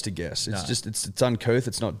shapes to guests. It's just, it's uncouth.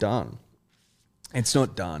 It's not done. It's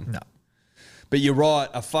not done. No. But you're right.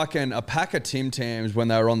 A pack of Tim Tams when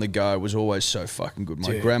they were on the go was always so fucking good.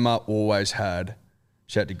 My grandma always had,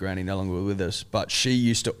 shout out to Granny, no longer with us, but she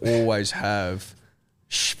used to always have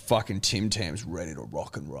fucking Tim Tams ready to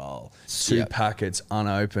rock and roll. Two packets,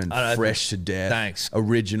 unopened, fresh to death. Thanks.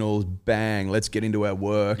 Originals, bang. Let's get into our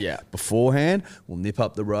work. Yeah. Beforehand, we'll nip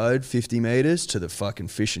up the road 50 metres to the fucking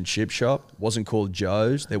fish and chip shop. Wasn't called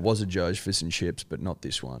Joe's. There was a Joe's Fish and Chips, but not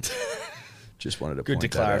this one. Just wanted to Good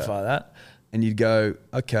point to that out. clarify that. And you'd go,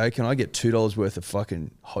 okay, can I get $2 worth of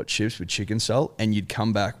fucking hot chips with chicken salt? And you'd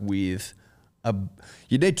come back with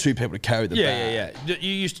you'd need two people to carry the bag. Yeah.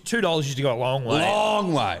 You used $2 used to go a long way.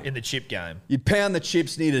 Long way. In the chip game. You'd pound the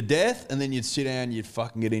chips near to death, and then you'd sit down and you'd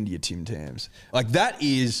fucking get into your Tim Tams. Like, that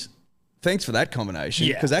is Thanks for that combination,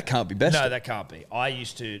 Yeah. because that can't be best. No, that can't be. I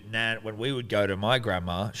used to, when we would go to my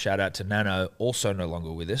grandma, shout out to Nano, also no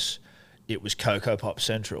longer with us, it was Cocoa Pop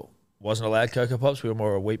Central. Wasn't allowed Cocoa Pops. We were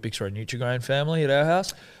more a Wheat Bix or a Nutri-Grain family at our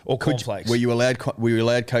house, or cornflakes. Were you allowed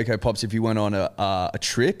Cocoa Pops if you went on a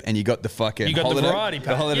trip and you got the fucking You got holiday, the variety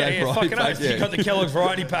pack. holiday Yeah, variety fucking pack, oath. You got the Kellogg's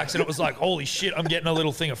variety packs, and it was like, holy shit, I'm getting a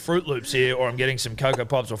little thing of Fruit Loops here, or I'm getting some Cocoa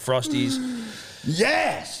Pops or Frosties.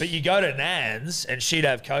 Yes. But you go to Nan's, and she'd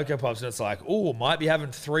have Cocoa Pops, and it's like, oh, might be having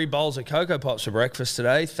 3 bowls of Cocoa Pops for breakfast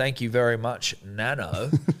today. Thank you very much, Nano.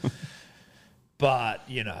 But,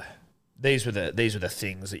 you know, these were the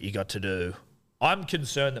things that you got to do. I'm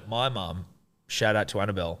concerned that my mum, shout out to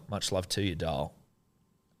Annabelle, much love to you, doll.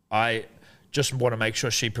 I just want to make sure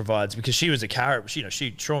she provides, because she was a carrot, you know, she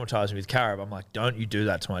traumatized me with carob. I'm like, don't you do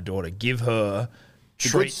that to my daughter. Give her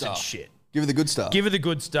treats and shit. Give her the good stuff. Give her the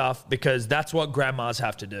good stuff, because that's what grandmas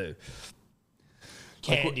have to do.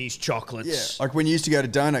 Candies, chocolates. Like when you used to go to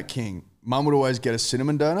Donut King, Mum would always get us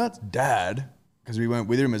cinnamon donuts. Dad, because we weren't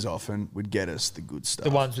with him as often, would get us the good stuff. The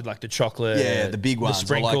ones with like the chocolate. Yeah, the big ones. The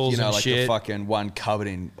sprinkles or like, you know, and like shit. the fucking one covered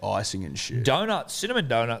in icing and shit. Donuts, cinnamon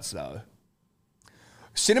donuts though.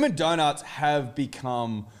 Cinnamon donuts have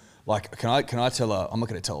become like, can I tell a, I'm not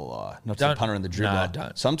going to tell a lie, not to Don't. punter and the dribbler. Nah,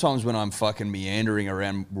 don't. Sometimes when I'm fucking meandering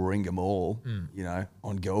around Warringah Mall, you know,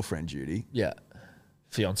 on girlfriend duty, Yeah.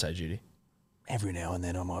 Fiance duty. every now and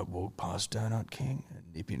then I might walk past Donut King and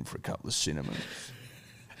nip in for a couple of cinnamons.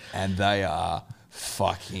 And they are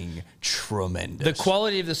fucking tremendous. The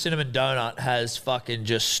quality of the cinnamon donut has fucking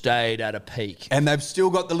just stayed at a peak. And they've still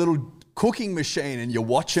got the little cooking machine, and you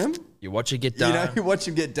watch them. You watch it get done. You know, you watch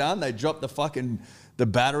them get done. They drop the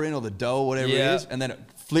batter in or the dough or whatever Yeah. it is, and then it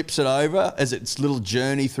flips it over as its little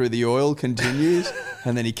journey through the oil continues.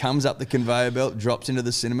 And then he comes up the conveyor belt, drops into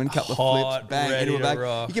the cinnamon, couple Hot, of flips, bang, ready into a to bag.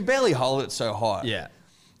 rock. You can barely hold it so high. Yeah.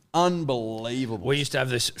 Unbelievable. We used to have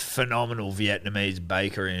this phenomenal Vietnamese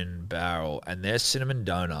baker in Barrel, and their cinnamon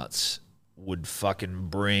donuts would fucking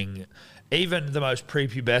bring even the most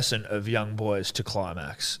prepubescent of young boys to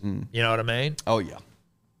climax. You know what I mean? Oh, yeah.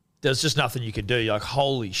 There's just nothing you could do. You're like,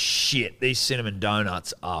 holy shit, these cinnamon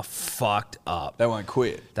donuts are fucked up. They won't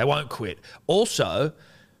quit. They won't quit. Also,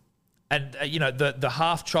 and you know, the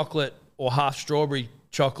half chocolate or half strawberry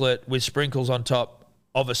chocolate with sprinkles on top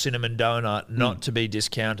of a cinnamon donut, not to be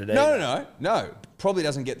discounted either. No. Probably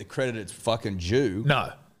doesn't get the credit it's fucking due,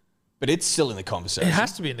 No. but it's still in the conversation. It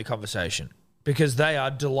has to be in the conversation because they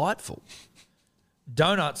are delightful.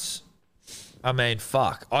 Donuts, I mean,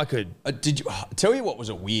 fuck. I could... Did you tell you what was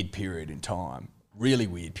a weird period in time? Really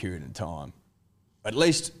weird period in time. At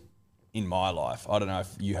least in my life. I don't know if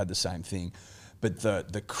you had the same thing, but the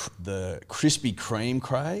Krispy Kreme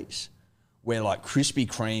craze, where like Krispy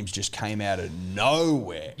Kremes just came out of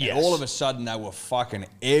nowhere, Yes. and all of a sudden they were fucking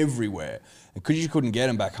everywhere. And because you couldn't get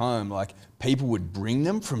them back home, like people would bring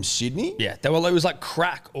them from Sydney. Yeah, it was like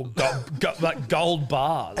crack or like gold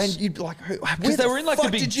bars. And you'd be like, because they were in like the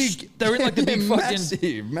big, they were in like the big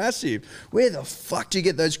fucking massive. Where the fuck do you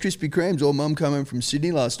get those Krispy Kremes? Or Mum came home from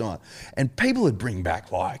Sydney last night, and people would bring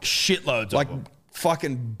back like shitloads like of them.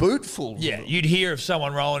 fucking bootfuls. Yeah, of them. you'd hear of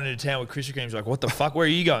someone rolling into town with Krispy Kremes, like, what the fuck? Where are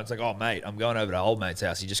you going? It's like, oh, mate, I'm going over to old mate's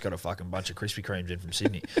house. He just got a fucking bunch of Krispy Kremes in from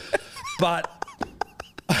Sydney. But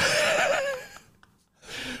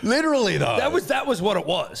Literally though. that was what it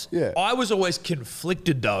was. Yeah. I was always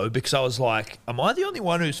conflicted though, because I was like, am I the only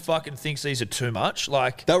one who's fucking thinks these are too much?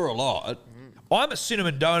 Like, They were a lot. I'm a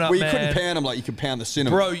cinnamon donut Well, you man. couldn't pound them like you could pound the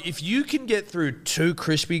cinnamon. Bro, if you can get through 2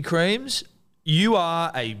 Krispy Kremes, you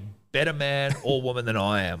are a better man or woman than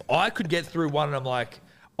I am. I could get through one and I'm like,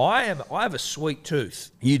 I have a sweet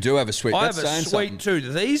tooth. You do have a sweet. I That's have a saying sweet something.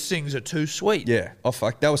 tooth. These things are too sweet. Yeah. Oh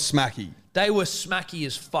fuck. That was smacky. They were smacky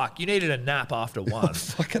as fuck. You needed a nap after one.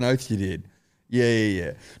 Fucking oath you did.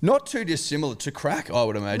 Yeah. Not too dissimilar to crack, I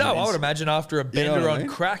would imagine. No, I would imagine after a You know bender what I on mean?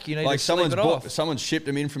 crack, you need like to sleep it off. someone shipped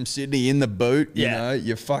them in from Sydney in the boot. You Yeah. know,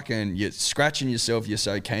 you're scratching yourself. You're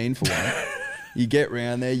so keen for one. You get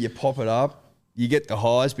round there, you pop it up, you get the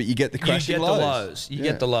highs, but you get the You crashing get lows. the lows. You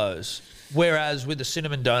get the lows. Whereas with the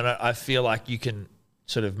cinnamon donut, I feel like you can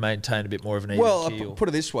sort of maintain a bit more of an even Well, keel. put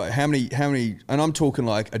it this way: how many? And I'm talking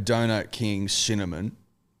like a Donut King cinnamon,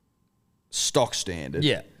 stock standard.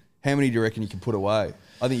 Yeah. How many do you reckon you can put away?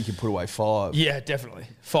 I think you can put away 5. Yeah, definitely.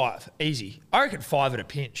 5. Easy. I reckon 5 at a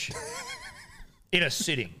pinch. In a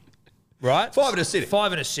sitting. Right? 5 at a sitting.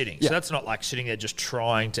 5 in a sitting. Yeah. So that's not like sitting there just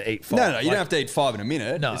trying to eat 5. No, you Like, don't have to eat 5 in a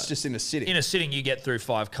minute. No. It's just in a sitting. In a sitting, you get through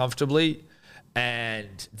 5 comfortably.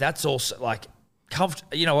 And that's also like,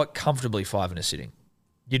 you know what? Comfortably 5 in a sitting.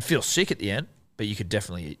 You'd feel sick at the end, but you could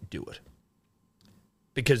definitely do it.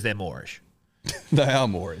 Because they're moreish. They are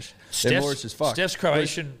Moorish. They're Moorish as fuck. Steph's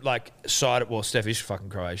Croatian, Steph is fucking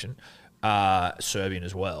Croatian, Serbian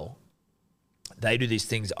as well. They do these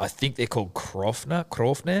things. I think they're called krofne.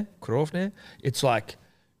 It's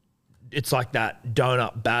like that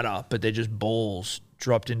donut batter, but they're just balls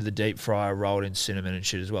dropped into the deep fryer, rolled in cinnamon and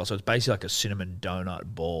shit as well. So it's basically like a cinnamon donut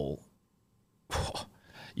ball.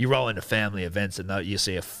 You roll into family events and you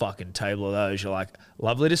see a fucking table of those. You're like,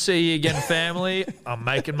 lovely to see you again, family. I'm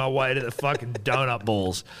making my way to the fucking donut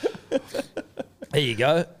balls. There you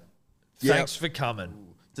go. Thanks for coming.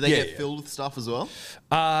 Do they get filled with stuff as well?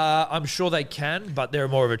 I'm sure they can, but they're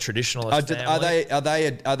more of a traditionalist family.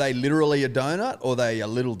 Are they literally a donut, or are they a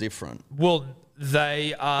little different? Well,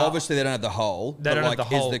 they are. Obviously, they don't have the hole. They don't have the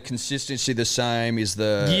hole. Is the consistency the same? Is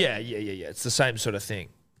the Yeah. It's the same sort of thing.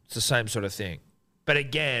 But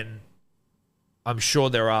again, I'm sure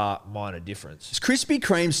there are minor differences. Is Krispy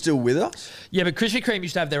Kreme still with us? Yeah, but Krispy Kreme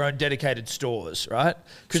used to have their own dedicated stores, right?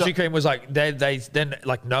 Krispy Kreme was like they then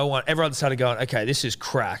like everyone started going, okay, this is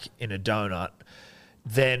crack in a donut.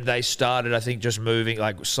 Then they started, I think, just moving,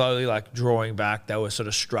 like slowly, like drawing back. They were sort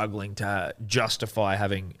of struggling to justify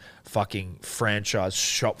having fucking franchise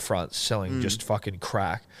shop fronts selling just fucking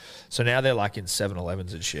crack. So now they're like in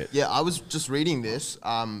 7-Elevens and shit. Yeah, I was just reading this.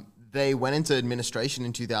 They went into administration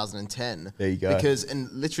in 2010. There you go. And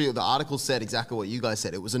literally the article said exactly what you guys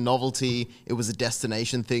said. It was a novelty. It was a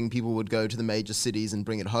destination thing. People would go to the major cities and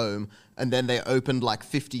bring it home. And then they opened like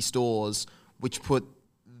 50 stores, which put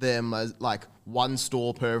them as like one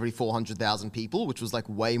store per every 400,000 people, which was like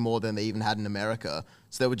way more than they even had in America.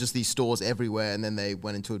 So there were just these stores everywhere. And then they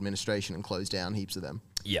went into administration and closed down heaps of them.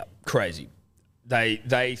 Yeah, crazy.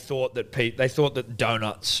 They thought that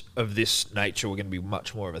donuts of this nature were going to be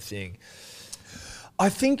much more of a thing. I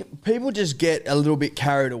think people just get a little bit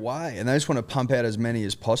carried away and they just want to pump out as many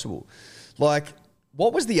as possible. Like,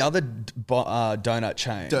 what was the other donut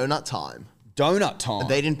chain? Donut Time. Donut Time. And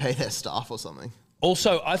they didn't pay their staff or something.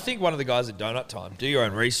 Also, I think one of the guys at Donut Time, do your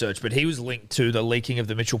own research, but he was linked to the leaking of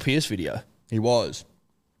the Mitchell Pearce video. He was.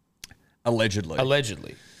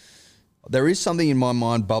 Allegedly. There is something in my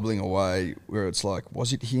mind bubbling away where it's like,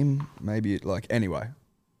 was it him? Maybe anyway,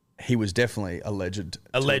 he was definitely alleged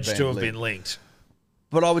to have been linked.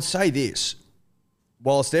 But I would say this,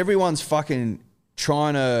 whilst everyone's fucking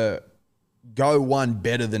trying to go one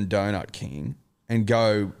better than Donut King and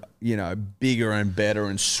go, bigger and better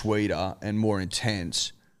and sweeter and more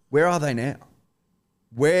intense, where are they now?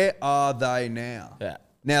 Yeah.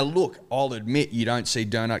 Now, look, I'll admit you don't see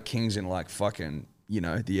Donut Kings in like fucking,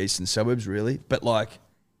 the eastern suburbs really, but like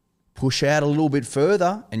push out a little bit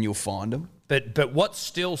further and you'll find them. But what's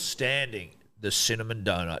still standing? The cinnamon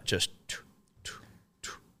donut just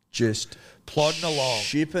plodding along,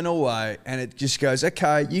 shipping away, and it just goes,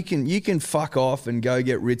 okay, you can fuck off and go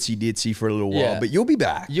get ritzy ditzy for a little while, but you'll be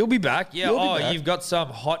back. Yeah. You'll be back. You've got some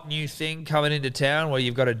hot new thing coming into town where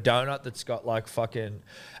you've got a donut that's got like fucking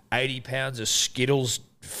 80 pounds of Skittles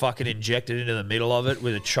fucking injected into the middle of it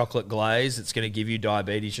with a chocolate glaze that's going to give you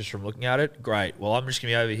diabetes just from looking at it. Great. Well, I'm just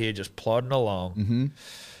going to be over here just plodding along. Mm-hmm.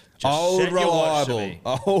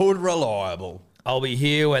 Old reliable. I'll be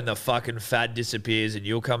here when the fucking fad disappears and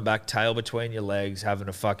you'll come back tail between your legs having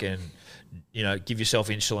to fucking, give yourself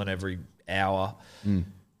insulin every hour. And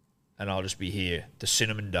I'll just be here. The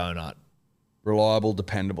cinnamon donut. Reliable,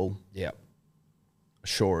 dependable. Yep.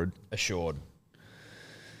 Assured.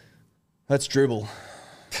 That's dribble.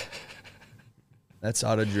 That's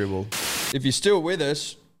utter dribble. If you're still with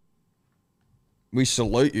us, we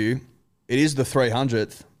salute you. It is the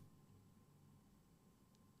 300th.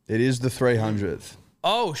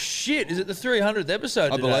 Oh, shit. Is it the 300th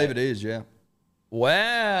episode I today? believe it is, yeah.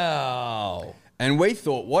 Wow. And we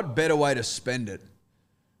thought, what better way to spend it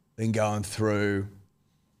than going through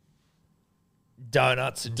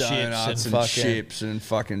donuts and chips and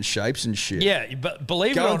fucking shapes and shit. Yeah, but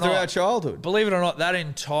believe it or not, going through our childhood. Believe it or not, that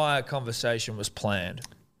entire conversation was planned.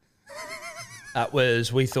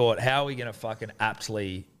 We thought, how are we going to fucking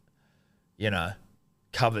aptly,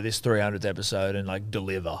 cover this 300th episode and like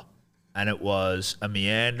deliver? And it was a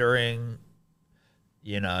meandering,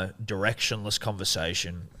 directionless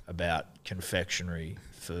conversation about confectionery,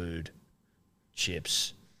 food,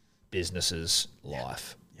 chips, businesses,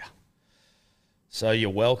 life. So you're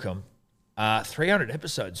welcome. 300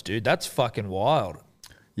 episodes, dude. That's fucking wild.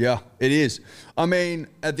 Yeah, it is. I mean,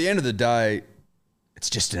 at the end of the day, it's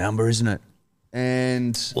just a number, isn't it?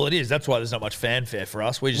 And well, it is. That's why there's not much fanfare for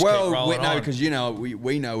us. We just keep rolling on. Because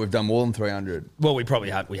we know we've done more than 300. Well, we probably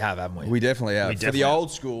have. We have, haven't we? We definitely have. For the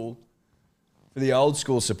old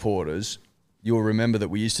school supporters, you'll remember that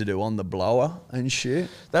we used to do On the Blower and shit.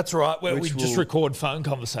 That's right, where we Which just will- record phone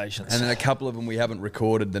conversations. And then a couple of them we haven't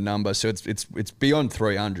recorded the number, so it's beyond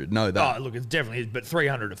 300. Know that. oh, look, it definitely is, but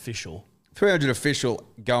 300 official. 300 official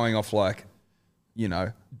going off like, you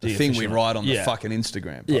know, the The thing we official. write on the Yeah. fucking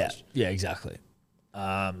Instagram post. Yeah, exactly.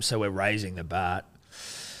 So we're raising the bat.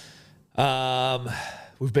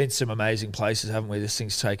 We've been to some amazing places, haven't we? This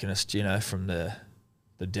thing's taken us, you know, from the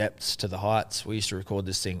depths to the heights. We used to record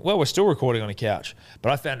this thing. Well, we're still recording on a couch,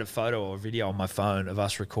 but I found a photo or a video on my phone of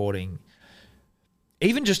us recording,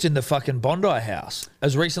 even just in the fucking Bondi house,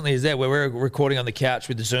 as recently as that, where we're recording on the couch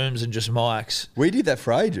with the Zooms and just mics. We did that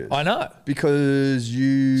for ages. I know. Because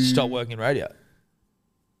you Stop working radio,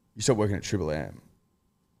 You stopped working at Triple M.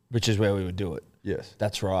 which is where we would do it. Yes.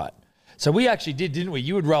 That's right. So we actually did, didn't we?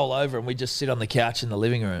 You would roll over and we'd just sit on the couch in the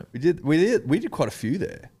living room. We did quite a few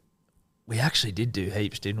there. We actually did do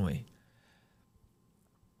heaps, didn't we?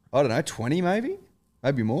 I don't know, 20 maybe?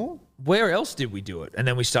 Maybe more? Where else did we do it? And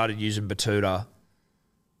then we started using Batuta,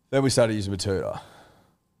 Then we started using Batuta.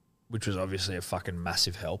 which was obviously a fucking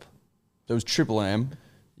massive help. There was Triple M.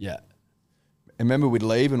 Yeah. And remember we'd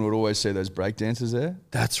leave and we'd always see those breakdancers there?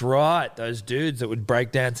 That's right. Those dudes that would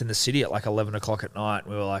break dance in the city at like 11 o'clock at night.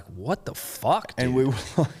 We were like, what the fuck, dude? And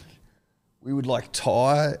we would like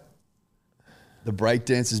tie the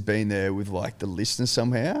breakdancers being there with like the listeners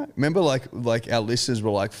somehow. Remember like our listeners were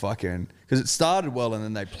like fucking, because it started well and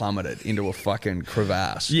then they plummeted into a fucking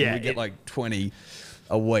crevasse. Yeah, And we get like 20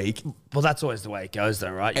 a week. Well, that's always the way it goes,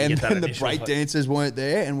 though, right? You And get that then the initial- breakdancers weren't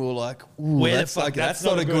there and we were like, ooh, Where the that's, fuck? like, that's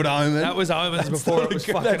not a good omen. That was omens That's before not it was a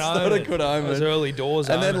good- fucking That's not a omen. good omen. It was early doors.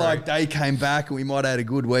 And then omen, like right? they came back and we might have had a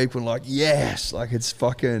good week. We're like, yes, like it's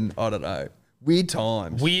fucking, I don't know, weird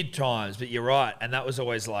times. Weird times, but you're right. And that was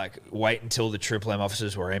always like, wait until the Triple M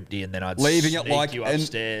offices were empty and then I'd Leaving sneak it like you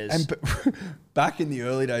upstairs. back in the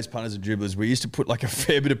early days, punters and dribblers, we used to put like a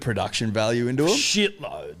fair bit of production value into them.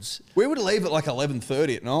 Shitloads. We would leave at like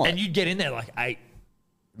 11:30 at night. And you'd get in there like 8.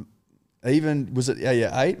 Even was it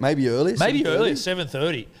 8? Maybe earlier. Maybe 7:30? earlier,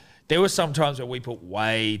 7:30. There were some times where we put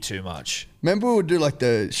way too much. Remember we would do like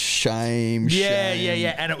the shame.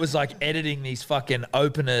 Yeah. And it was like editing these fucking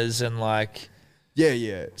openers and like...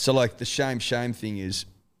 Yeah. So like the shame thing is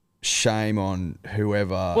shame on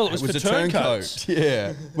whoever. Well, it was for a turncoats.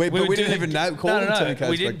 Yeah. But we would didn't do even the- call them turncoats.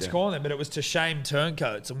 We back didn't then. call them, but it was to shame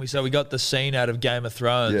turncoats. And we got the scene out of Game of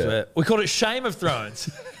Thrones. Yeah. Where we called it Shame of Thrones.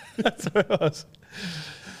 That's what it was.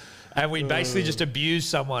 And we basically just abused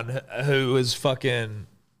someone who was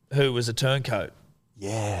a turncoat.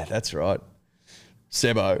 Yeah, that's right.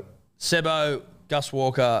 Sebo. Gus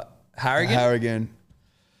Walker, Harrigan.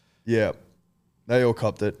 Yeah. They all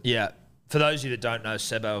copped it. Yeah. For those of you that don't know,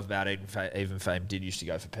 Sebo of About Even Fame did used to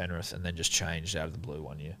go for Penrith and then just changed out of the blue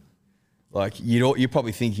one year. Like you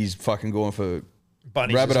probably think he's fucking going for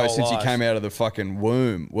Bunnies his Rabbitoh whole since life. he came out of the fucking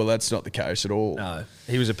womb. Well, that's not the case at all. No,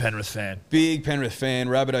 he was a Penrith fan. Big Penrith fan,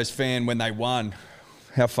 Rabbitoh's fan when they won.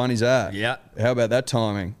 How fun is that? Yeah. How about that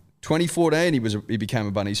timing? 2014, he became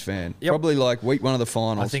a Bunnies fan. Yep. Probably like week one of the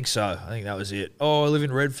finals. I think so. I think that was it. Oh, I live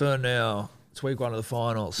in Redfern now. It's week one of the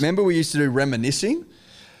finals. Remember we used to do reminiscing?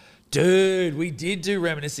 Dude, we did do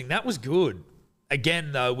reminiscing. That was good.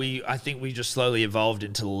 Again, though, I think we just slowly evolved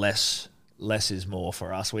into less is more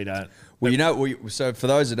for us. We don't. Well, you know, so for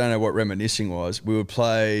those that don't know what reminiscing was, we would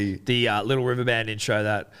play. The Little River Band intro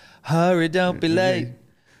that, hurry, don't be late.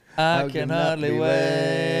 I can hardly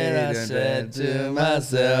wait. I said to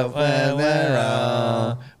myself when we're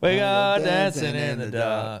on, we go dancing in the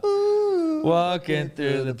dark, walking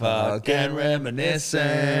through the park and reminiscing.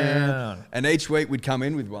 And each week we'd come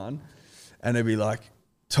in with one, and it'd be like,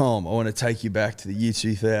 Tom, I want to take you back to the year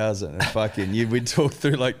 2000, and fucking, we'd talk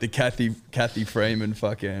through like the Kathy Freeman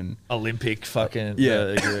fucking Olympic fucking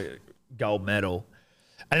gold medal.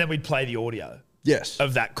 And then we'd play the audio yes,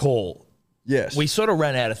 of that call. yes. We sort of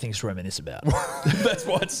ran out of things to reminisce about. That's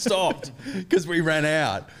why it stopped, because we ran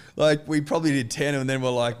out. Like we probably did 10, and then we're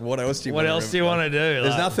like, what else do you? What else do you want to do?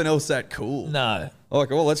 There's Like, nothing else that cool. No. Like,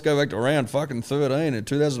 well, let's go back to round fucking 13 in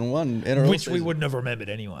 2001 NRL Which we season. wouldn't have remembered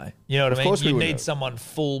anyway. You know what I mean? course we You wouldn't need have. someone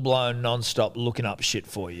full-blown, non-stop looking up shit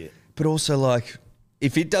for you. But also, like,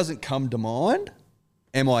 if it doesn't come to mind,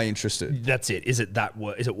 am I interested? That's it. Is it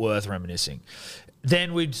worth reminiscing?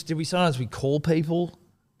 Then did we sometimes call people?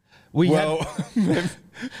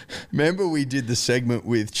 Remember we did the segment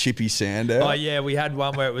with Chippy Sandow? Oh yeah, we had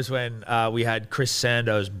one where it was when we had Chris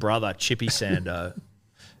Sando's brother, Chippy Sando,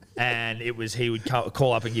 and it was he would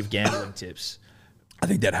call up and give gambling tips. I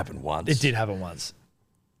think that happened once. It did happen once.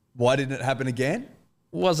 Why didn't it happen again?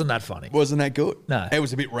 Wasn't that funny? Wasn't that good? No. It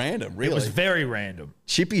was a bit random, really. It was very random.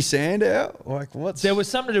 Chippy Sandow? Like, what's... There was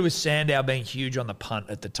something to do with Sandow being huge on the punt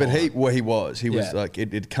at the time. But he was. He was Yeah. like,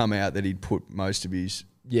 it'd come out that he'd put most of his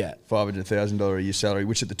Yeah. $500,000 a year salary,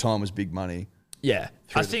 which at the time was big money. Yeah.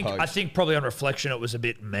 Through I the think post. probably on reflection it was a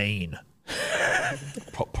bit mean.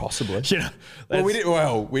 Possibly. You know, Well,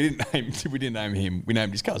 we that's- didn't name him. We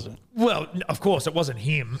named his cousin. Well, of course, it wasn't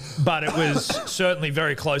him, but it was certainly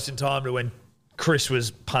very close in time to when Chris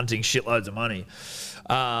was punting shitloads of money.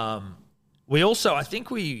 We also, I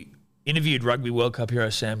think we interviewed Rugby World Cup hero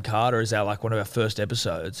Sam Carter as one of our first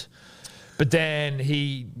episodes. But then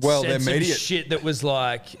he said some shit that was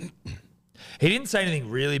like... He didn't say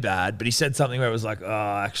anything really bad, but he said something where it was like,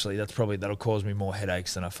 oh, actually, that'll cause me more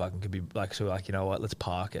headaches than I fucking could be like. So you know what? Let's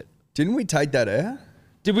park it. Didn't we take that out?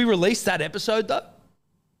 Did we release that episode though?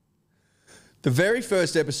 The very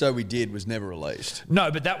first episode we did was never released.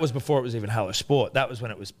 No, but that was before it was even Hello Sport. That was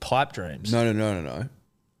when it was Pipe Dreams. No.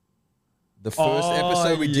 The first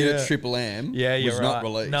episode we did yeah. at Triple M You're was right. not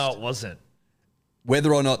released. No, it wasn't.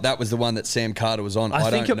 Whether or not that was the one that Sam Carter was on,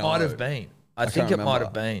 I think don't it know. might have been. I think can't it might remember.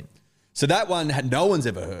 have been. So that one no one's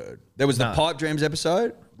ever heard. There was the No. Pipe Dreams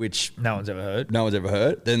episode, which No one's ever heard. no one's ever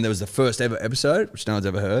heard. Then there was the first ever episode, which no one's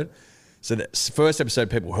ever heard. So the first episode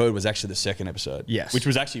people heard was actually the second episode. Yes. Which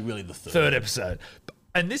was actually really the Third episode.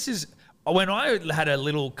 And this is when I had a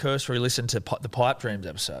little cursory listen to the Pipe Dreams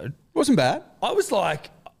episode. It wasn't bad. I was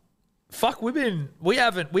like, fuck, we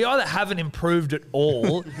either haven't improved at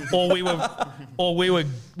all or we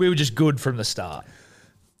were just good from the start.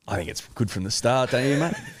 I think it's good from the start, don't you,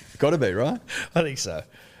 mate? Got to be, right? I think so.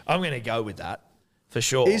 I'm going to go with that for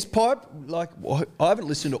sure. Is Pipe, I haven't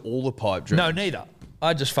listened to all the Pipe Dreams. No, neither.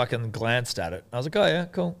 I just fucking glanced at it. I was like, oh yeah,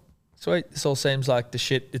 cool. Sweet. This all seems like the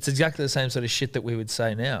shit. It's exactly the same sort of shit that we would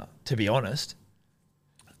say now, to be honest.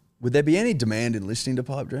 Would there be any demand in listening to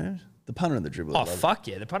Pipe Dreams? The punter and the dribbler. Oh, love it. fuck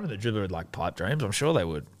yeah. The punter and the dribbler would like Pipe Dreams. I'm sure they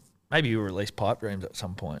would. Maybe you release Pipe Dreams at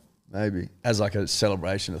some point. Maybe. As like a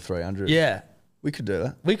celebration of 300. Yeah. We could do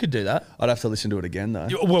that. We could do that. I'd have to listen to it again, though.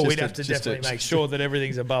 Well, Just we'd have to definitely make sure that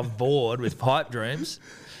everything's above board with Pipe Dreams.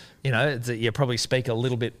 You know, you probably speak a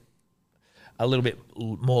little bit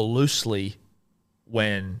more loosely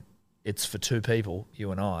when it's for two people,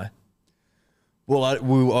 you and I. Well,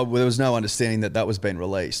 there was no understanding that was being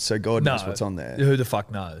released, so God knows what's on there. Who the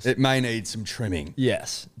fuck knows? It may need some trimming.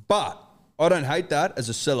 Yes. But I don't hate that as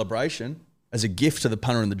a celebration, as a gift to the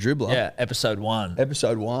punter and the dribbler. Yeah, episode 1.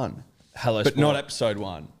 Episode 1. Hello But Sport. not episode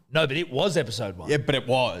 1. No, but it was episode 1. Yeah, but it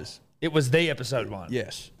was. It was the episode 1.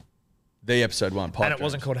 Yes. The episode 1. Pipe And it Dreams.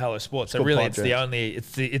 wasn't called Hello Sports. So called really Pipe it's the Dreams. only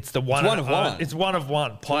it's the one one of one. It's one of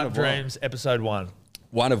one. Pipe of one. Dreams episode 1.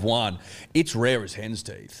 One of one. It's rare as hen's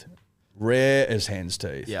teeth. Rare as hen's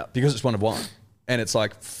teeth. Yeah. Because it's one of one. And it's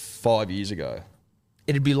like 5 years ago.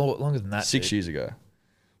 It'd be longer than that. 6 dude. years ago.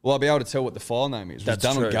 Well, I'll be able to tell what the file name is. It was That's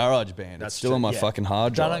done true. on GarageBand. That's It's still true, on my yeah. fucking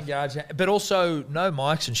hard Done drive. on Garage, but also no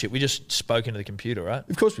mics and shit. We just spoke into the computer, right?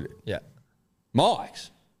 Of course we did. Yeah. Mics?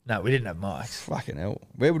 No, we didn't have mics. Fucking hell.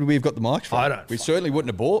 Where would we have got the mics from? I don't We fuck- certainly wouldn't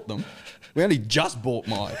have bought them. We only just bought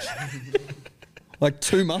mics. Like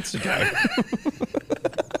 2 months ago.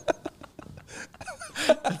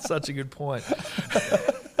 That's such a good point.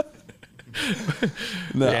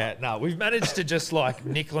 No. Yeah, no, we've managed to just like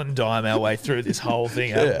nickel and dime our way through this whole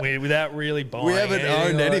thing, haven't we? Without really buying. We haven't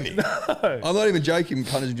owned like- anything. I'm not even joking,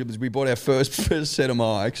 punters and dribblers. We bought our first set of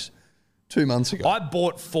mics 2 months ago. I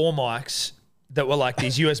bought 4 mics that were like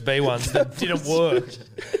these USB ones that didn't work.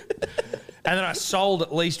 And then I sold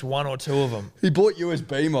at least 1 or 2 of them. He bought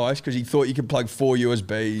USB mics because he thought you could plug 4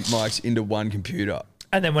 USB mics into one computer.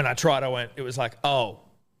 And then when I tried, it was like, oh,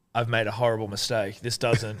 I've made a horrible mistake. This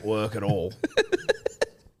doesn't work at all.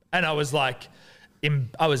 And I was like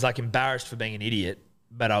embarrassed for being an idiot,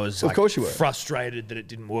 but I was like, Of course you were. frustrated that it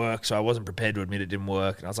didn't work. So I wasn't prepared to admit it didn't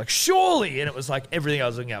work. And I was like, surely. And it was like everything I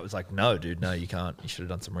was looking at was like, no, dude, no, you can't. You should have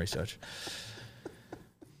done some research.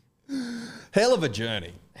 Hell of a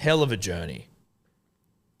journey. Hell of a journey.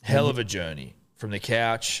 Hell of a journey. From the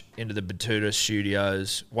couch into the Batuta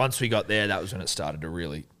studios. Once we got there, that was when it started to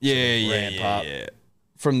really ramp up. Yeah.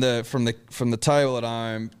 From the table at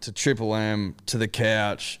home to Triple M to the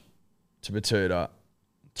couch to Batuta.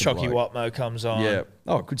 to Chocky bloke. Watmo comes on. Yeah.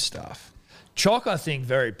 Oh, good stuff. Chock, I think,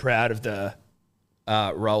 very proud of the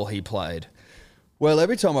role he played. Well,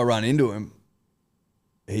 every time I run into him,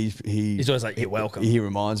 he's always like, "You're welcome." He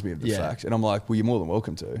reminds me of the Yeah. fact, and I'm like, "Well, you're more than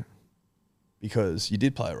welcome to, because you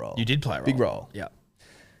did play a role. You did play a role. Big role. Yeah.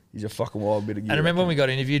 He's a fucking wild bit of gear. And remember when we got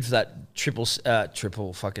interviewed for that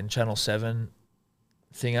triple fucking Channel 7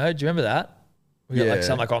 thingo? Do you remember that? We got like Yeah.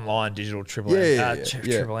 some like online digital Triple M, Yeah.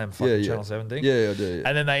 Triple M fucking Channel 7 thing. Yeah, I do. Yeah.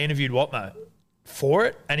 And then they interviewed Watmo for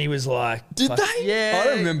it, and he was like, Did fuck, they? Yeah. I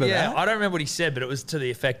don't remember that. I don't remember what he said, but it was to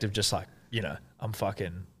the effect of just like,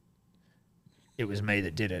 it was me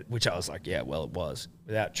that did it, which I was like, yeah, well, it was.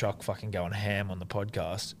 Without Chock fucking going ham on the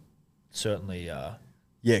podcast, certainly. Yeah,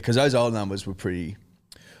 because those old numbers were pretty.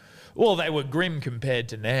 Well, they were grim compared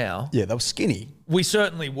to now. Yeah, they were skinny. We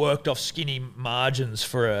certainly worked off skinny margins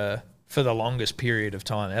for the longest period of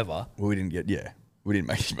time ever. Well, we didn't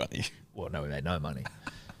make any money. Well, no, we made no money.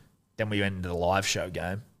 Then we went into the live show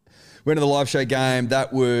game. Went to the live show game.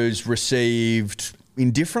 That was received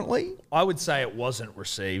indifferently. I would say it wasn't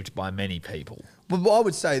received by many people. But I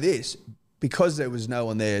would say this, because there was no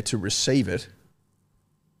one there to receive it.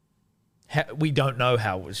 We don't know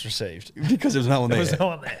how it was received. Because there was no one There there. was no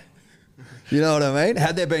one there. You know what I mean?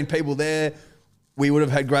 Had there been people there, we would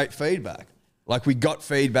have had great feedback. Like, we got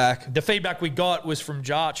feedback. The feedback we got was from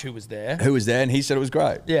Jarch, who was there. Who was there, and he said it was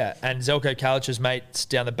great. Yeah, and Zelko Kalic's mates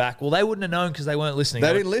down the back. Well, they wouldn't have known because they weren't listening.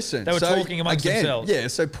 They didn't listen. They were So, talking amongst again, themselves. Yeah,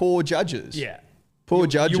 so poor judges. Yeah. Poor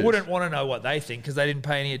judges. You wouldn't want to know what they think because they didn't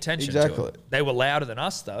pay any attention to Exactly. it. They were louder than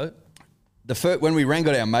us, though. When we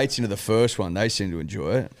got our mates into the first one, they seemed to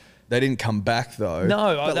enjoy it. They didn't come back though.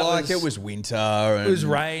 No, but that it was winter. And It was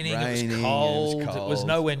raining. It was cold. It was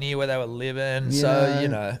nowhere near where they were living.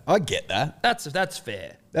 So, I get that. that's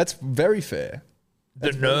fair. That's very fair.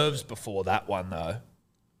 The nerves before that one, though.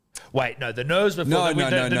 Wait, no, the nerves before No,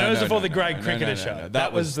 the nerves before the Greg no, Cricketer no, show. no.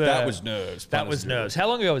 That was nerves. That was nerves. How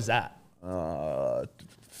long ago was that? 2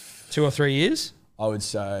 or 3 years? I would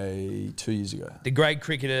say 2 years ago. The Greg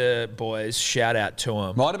Cricketer boys, shout out to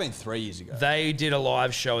them. Might have been 3 years ago. They did a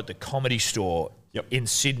live show at the Comedy Store in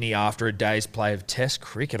Sydney after a day's play of Test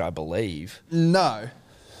cricket, I believe. No.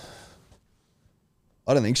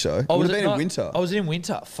 I don't think so. It would have been in winter. Oh, was it in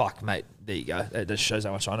winter? Fuck, mate. There you go. That just shows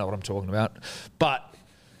how much I know what I'm talking about. But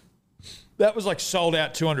that was like sold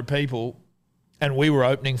out 200 people, and we were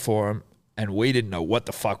opening for them, and we didn't know what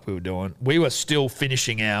the fuck we were doing. We were still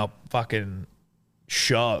finishing our fucking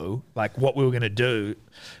show, like what we were going to do.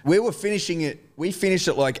 We were finishing it. We finished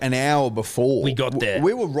it like an hour before We got there.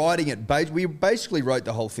 We were writing it. We basically wrote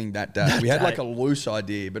the whole thing that day. We had day. like a loose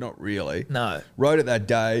idea, but not really. No. Wrote it that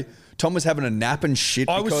day. Tom was having a nap and shit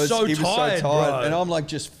I was because so he was tired, so tired. bro. And I'm like,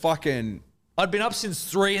 just fucking. I'd been up since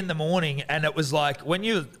 3 a.m, and it was like when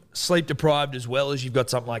you're sleep deprived as well as you've got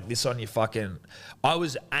something like this on your fucking. I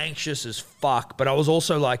was anxious as fuck, but I was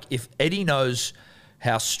also like, if Eddie knows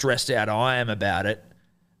how stressed out I am about it,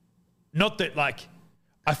 not that like,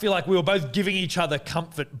 I feel like we were both giving each other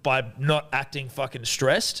comfort by not acting fucking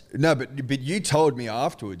stressed. No, but you told me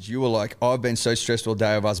afterwards. You were like, I've been so stressed all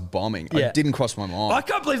day of us bombing. Yeah. It didn't cross my mind. I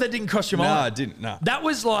can't believe that didn't cross your No, mind. it didn't. No. That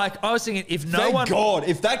was like, I was thinking, if no Thank one. God,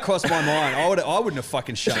 if that crossed my mind, I wouldn't have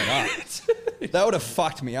fucking shown up. That would have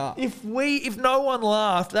fucked me up. If no one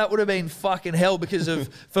laughed, that would have been fucking hell because of,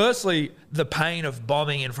 firstly, the pain of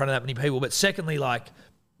bombing in front of that many people, but secondly, like,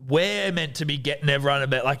 we're meant to be getting everyone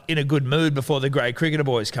about like in a good mood before the Grey Cricketer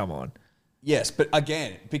boys come on. Yes, but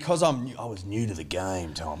again, because I was new to the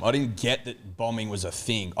game, Tom. I didn't get that bombing was a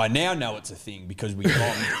thing. I now know it's a thing because we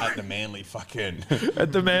bombed at the Manly fucking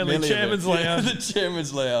At the Manly Chairman's event. Lounge. Yeah, the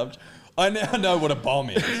Chairman's Lounge. I now know what a bomb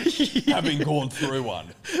is, having gone through one.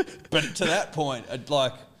 But to that point, it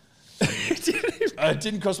honestly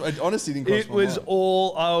didn't cross It my was mind.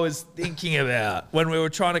 all I was thinking about when we were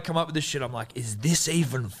trying to come up with this shit. I'm like, is this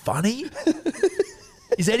even funny?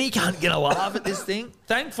 Is any cunt going to laugh at this thing?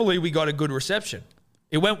 Thankfully, we got a good reception.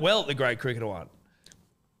 It went well at the Grey Cricketer one.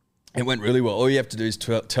 It went really well. All you have to do is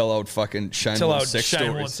tell old fucking Shane Tell Warne out sex Shane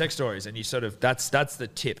Warne stories. sex stories, and you sort of that's the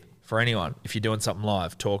tip for anyone if you're doing something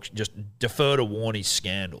live. Just defer to Warnie's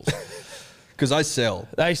scandals. Because I sell.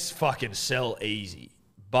 They fucking sell easy,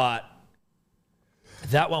 but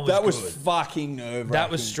that one was That was good. fucking nerve-wracking. That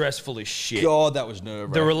was stressful as shit. God, that was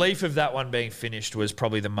nerve-wracking. The relief of that one being finished was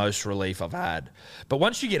probably the most relief I've had. But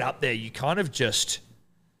once you get up there, you kind of go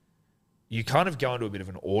into a bit of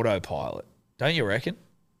an autopilot, don't you reckon?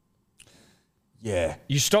 Yeah.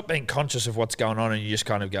 You stop being conscious of what's going on and you just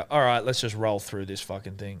kind of go, all right, let's just roll through this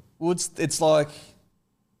fucking thing. Well, it's like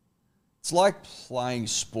playing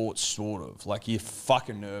sports, sort of. Like you're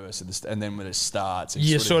fucking nervous, and then when it starts, it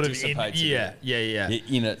You're sort of in, dissipates. yeah. You're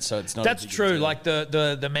in it, so it's not. That's a big true. deal. Like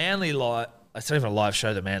the Manly live, it's not even a live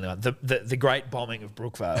show. The Manly one, the great bombing of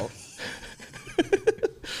Brookvale.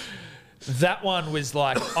 That one was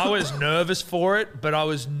like I was nervous for it, but I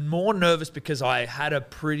was more nervous because I had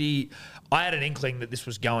I had an inkling that this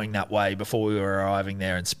was going that way before we were arriving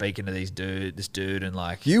there and speaking to this dude, and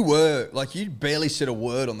like You barely said a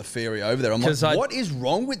word on the ferry over there. I'm like, what is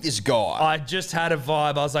wrong with this guy? I just had a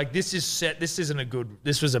vibe. I was like, this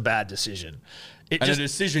was a bad decision. A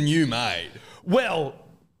decision you made Well,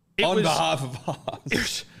 on behalf of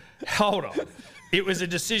us. Hold on. It was a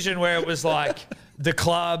decision where it was like the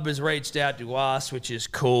club has reached out to us, which is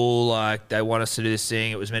cool. Like they want us to do this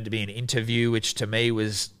thing. It was meant to be an interview, which to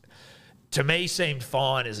me seemed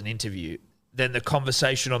fine as an interview. Then the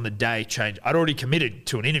conversation on the day changed. I'd already committed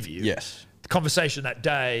to an interview. Yes. The conversation that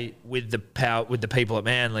day with the people at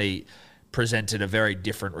Manly presented a very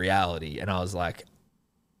different reality, and I was like,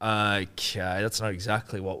 okay, that's not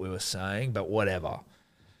exactly what we were saying, but whatever.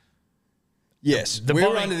 Yes, we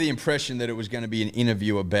were under the impression that it was going to be an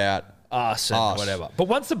interview about us and whatever. But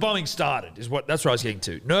once the bombing started, that's what I was getting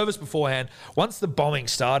to. Nervous beforehand. Once the bombing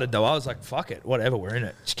started, though, I was like, "Fuck it, whatever, we're in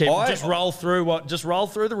it. Just roll through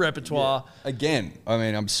the repertoire." Yeah. Again, I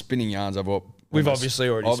mean, I'm spinning yarns. We've obviously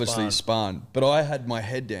already spun, but I had my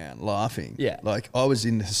head down, laughing. Yeah, like I was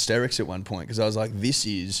in hysterics at one point because I was like, "This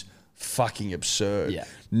is fucking absurd." Yeah.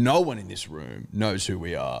 No one in this room knows who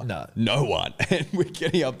we are. No one. And we're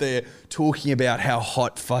getting up there talking about how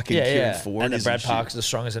hot fucking Kieran Foran and is. Brad Parks is as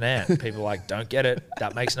strong as an ant. People are like, don't get it.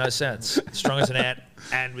 That makes no sense. Strong as an ant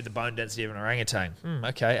and with the bone density of an orangutan.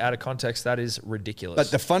 Okay, out of context, that is ridiculous.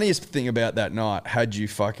 But the funniest thing about that night, had you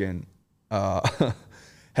fucking,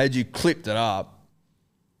 had you clipped it up,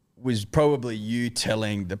 was probably you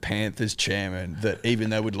telling the Panthers chairman that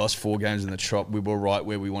even though we'd lost 4 games in the Trop, we were right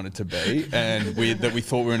where we wanted to be, and that we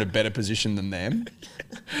thought we were in a better position than them.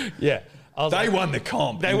 Yeah. They won the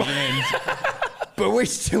comp. They won. But we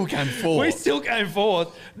still came fourth.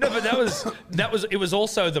 No, but it was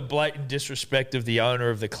also the blatant disrespect of the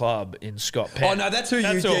owner of the club in Scott Penn. Oh, no, that's who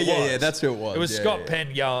it was. That's who it was. It was Scott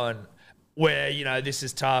Penn going, where, this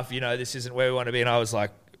is tough, this isn't where we want to be. And I was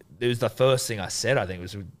like, it was the first thing I said, I think,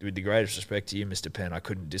 was with the greatest respect to you, Mr. Penn. I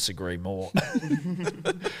couldn't disagree more.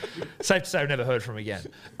 Safe to say I've never heard from him again.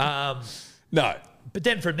 No. But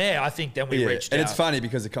then from there, I think then we reached out. And it's funny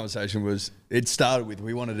because the conversation it started with,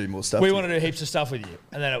 we want to do more stuff. We want to do heaps of stuff with you.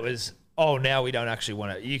 And then it was, now we don't actually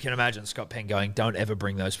want to. You can imagine Scott Penn going, don't ever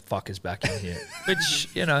bring those fuckers back in here. Which,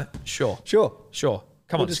 sure.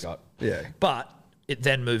 Come on, Scott. Yeah. But it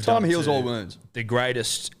then moved on. Time heals to all wounds. The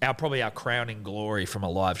greatest, probably our crowning glory from a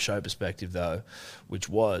live show perspective, though, which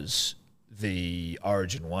was the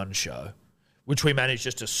Origin 1 show, which we managed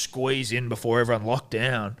just to squeeze in before everyone locked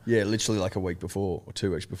down. Yeah, literally like a week before or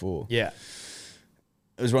 2 weeks before. Yeah.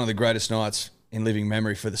 It was one of the greatest nights in living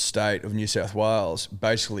memory for the state of New South Wales.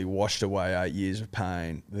 Basically washed away 8 years of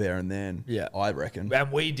pain there and then, I reckon. And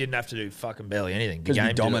we didn't have to do fucking barely anything. Because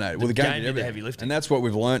we dominated. The game did the heavy lifting. And that's what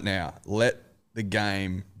we've learnt now. Let the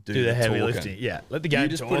game do the heavy talking. lifting. Yeah, let the game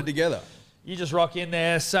just put it together. You just rock in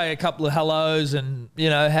there, say a couple of hellos, and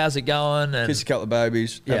how's it going? And kiss a couple of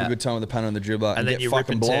babies, have a good time with the punter and the dribbler, and then get you fucking rip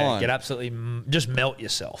and tear. blind. Get absolutely just melt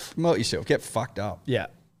yourself. Get fucked up. Yeah,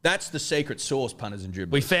 that's the secret sauce, punters and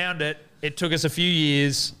dribblers. We found it. It took us a few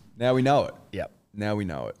years. Now we know it. Yep. Now we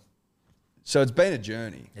know it. So it's been a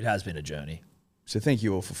journey. It has been a journey. So thank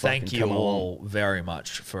you all for fucking coming along. Thank you all very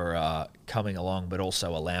much for coming along, but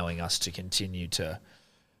also allowing us to continue to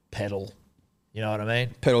pedal. You know what I mean?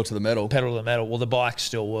 Pedal to the metal. Pedal to the metal. Well, the bike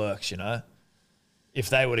still works, If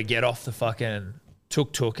they were to get off the fucking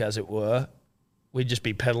tuk-tuk, as it were, we'd just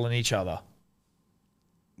be pedaling each other.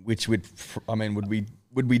 Would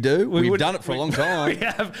we do? We've done it for a long time. We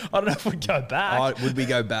have. I don't know if we'd go back. Would we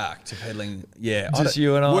go back to pedaling? Yeah. Just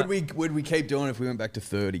you and I. Would we keep doing it if we went back to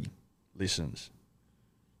 30 listens?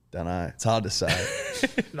 Don't know. It's hard to say.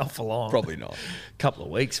 Not for long. Probably not. A couple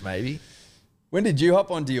of weeks, maybe. When did you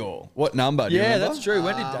hop on Dior? What number? Do you remember? That's true.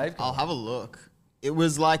 When did Dave come I'll have a look. It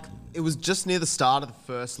was just near the start of the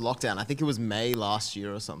first lockdown. I think it was May last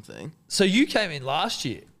year or something. So you came in last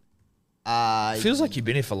year. Feels like you've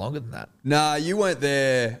been here for longer than that. Nah, you weren't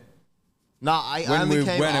there. Nah, I only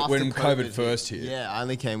came after when COVID first hit. Yeah, I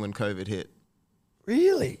only came when COVID hit.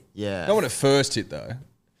 Really? Yeah. Not when it first hit, though.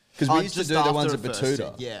 Because we used to do the ones at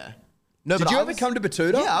Batuta. Yeah. No, did you ever come to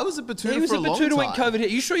Batuta? Yeah, I was at Batuta He was for a at long Batuta time. when COVID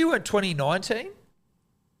hit. You sure you weren't 2019?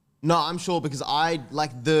 No, I'm sure because I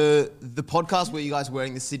like the podcast where you guys were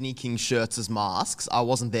wearing the Sydney King shirts as masks. I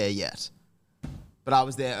wasn't there yet, but I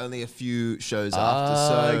was there only a few shows after.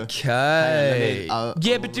 So okay.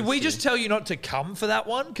 Yeah, but did we just tell you not to come for that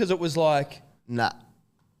one because it was like? Nah.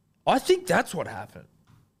 I think that's what happened.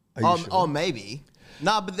 Sure? Oh, maybe.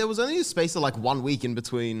 Nah, but there was only a space of like 1 week in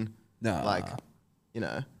between. Nah. Like, you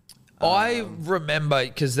know. I remember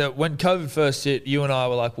because when COVID first hit, you and I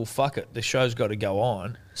were like, well, fuck it. The show's got to go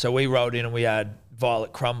on. So we rolled in and we had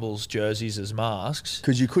Violet Crumbles jerseys as masks.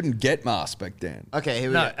 Because you couldn't get masks back then. Okay, here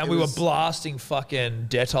we No, go. and It we were was- blasting fucking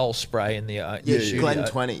Dettol spray in the studio. Glen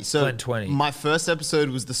 20. So Glen 20. my first episode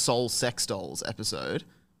was the Soul Sex Dolls episode,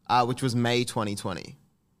 which was May 2020.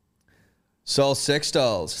 Soul Sex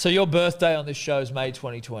Dolls. So your birthday on this show is May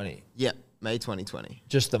 2020. Yeah, May 2020.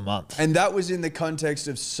 Just the month. And that was in the context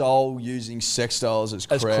of Soul using sex dolls as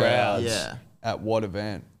crowds. crowds. Yeah. At what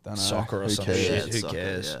event? Don't know. Soccer or Who some cares? shit. Yeah, Who soccer,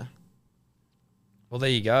 cares? yeah. Well, there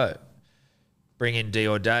you go. Bring in D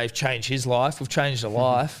or Dave, change his life. We've changed a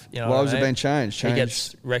life. You know Why what was I it mean? been changed? He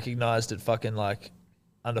gets recognised at fucking like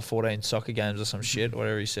under 14 soccer games or some shit,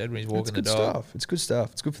 whatever he said when he's It's walking the good dog. stuff. It's good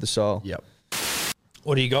stuff. It's good for the soul. Yep.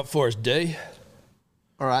 What do you got for us, D?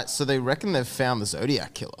 All right, so they reckon they've found the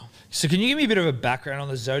Zodiac Killer. So can you give me a bit of a background on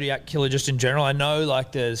the Zodiac Killer just in general? I know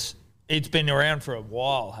like it's been around for a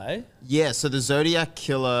while, hey? Yeah, so the Zodiac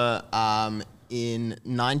Killer in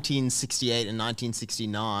 1968 and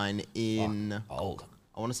 1969 in, Old.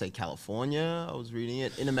 I want to say California, I was reading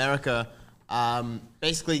it, in America,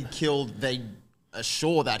 basically killed, they are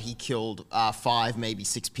sure that he killed 5, maybe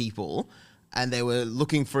 6 people, and they were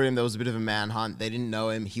looking for him. There was a bit of a manhunt. They didn't know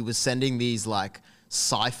him. He was sending these like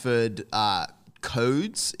ciphered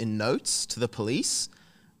codes in notes to the police,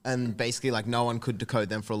 and basically like no one could decode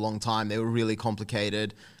them for a long time. They were really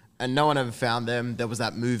complicated, and no one ever found them. There was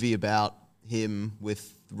that movie about him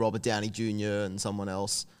with Robert Downey Jr. and someone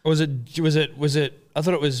else. Or was it? I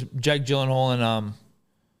thought it was Jake Gyllenhaal and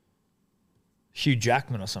Hugh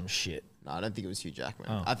Jackman or some shit. No, I don't think it was Hugh Jackman.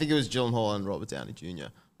 Oh. I think it was Gyllenhaal and Robert Downey Jr.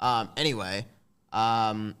 Anyway,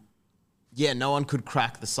 yeah, no one could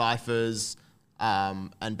crack the ciphers,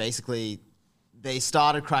 and basically they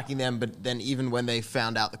started cracking them, but then even when they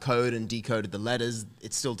found out the code and decoded the letters,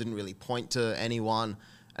 it still didn't really point to anyone.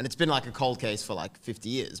 And it's been like a cold case for like 50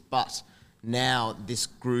 years. But now this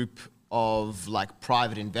group of like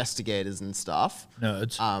private investigators and stuff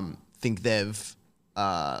Nerds. think they've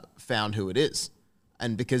found who it is.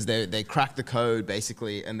 And because they cracked the code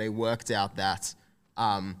basically, and they worked out that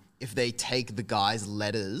if they take the guy's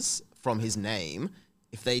letters from his name,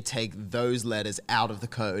 if they take those letters out of the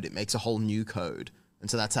code, it makes a whole new code.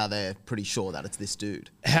 And so that's how they're pretty sure that it's this dude.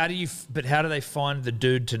 How do they find the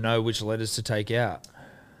dude to know which letters to take out?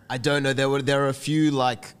 I don't know. There were a few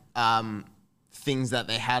like things that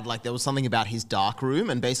they had. Like there was something about his dark room,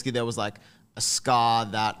 and basically there was like a scar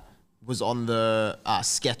that was on the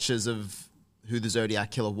sketches of who the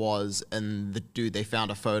Zodiac Killer was, and the dude they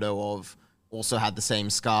found a photo of also had the same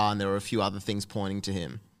scar, and there were a few other things pointing to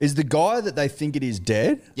him. Is the guy that they think it is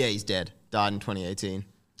dead? Yeah, he's dead. Died in 2018.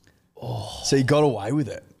 So he got away with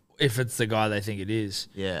it. If it's the guy they think it is.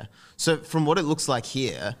 Yeah. So from what it looks like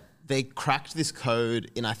here, they cracked this code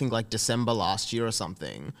in I think like December last year or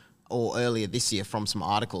something, or earlier this year from some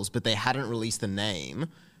articles, but they hadn't released the name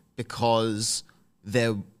because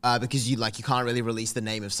you can't really release the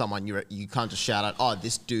name of someone. You can't just shout out, "Oh,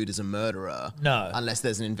 this dude is a murderer." No. Unless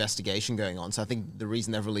there's an investigation going on. So I think the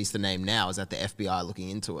reason they've released the name now is that the FBI are looking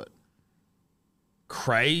into it.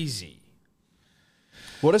 Crazy.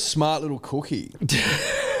 What a smart little cookie.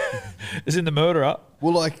 Is in the murderer.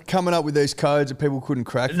 Well, like coming up with these codes that people couldn't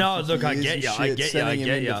crack. for No, 50 look, I years get and ya, I shit, get ya, I sending them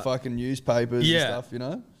get into ya. fucking newspapers Yeah. and stuff, you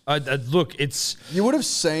know? Look, it's You would have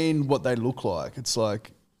seen what they look like. It's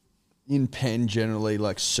like in pen generally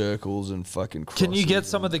like circles and fucking crosses. Can you get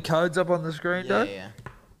some of the codes up on the screen, Yeah, Dave? yeah.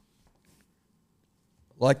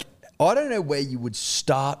 Like, I don't know where you would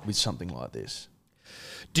start with something like this.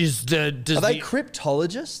 Does Are they the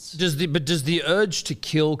cryptologists? does the urge to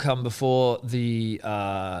kill come before the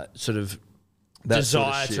sort of That sort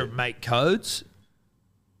of desire to shit. make codes?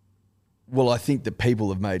 Well, I think that people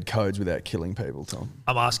have made codes without killing people, Tom.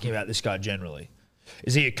 I'm asking about this guy generally.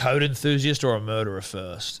 Is he a code enthusiast or a murderer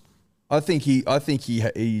first? His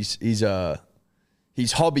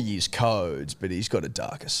hobby is codes, but he's got a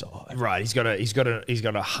darker side. Right, he's got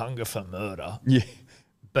a hunger for murder, Yeah.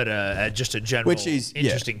 but just a general Which is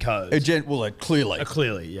interesting code. Clearly,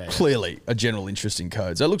 Clearly, yeah. clearly a general interest in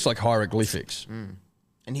codes. That looks like hieroglyphics.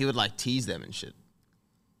 And he would like tease them and shit.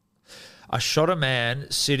 I shot a man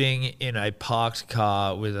sitting in a parked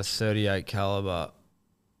car with a .38 caliber.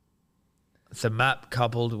 The map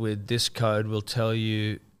coupled with this code will tell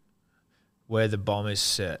you where the bomb is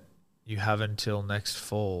set. You have until next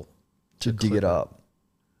fall To dig it up.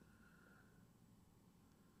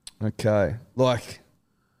 Okay. Like,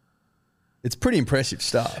 it's pretty impressive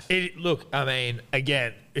stuff. Look, I mean,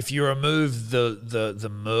 again, if you remove the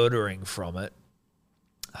murdering from it,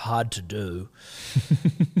 hard to do.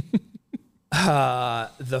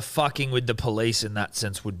 The fucking with the police in that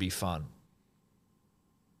sense would be fun.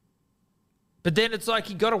 But then it's like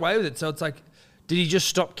he got away with it. So it's like, did he just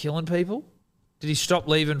stop killing people? Did he stop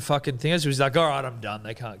leaving fucking things? He was like, all right, I'm done.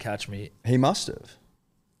 They can't catch me. He must have.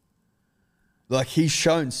 Like, he's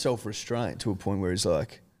shown self-restraint to a point where he's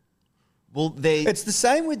like... Well, It's the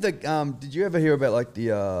same with the... did you ever hear about, like, the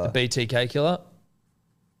BTK killer?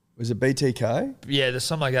 was it BTK? Yeah, there's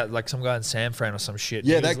something like that, like some guy in San Fran or some shit.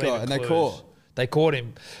 Yeah, He was that guy, leaving and they clues. They caught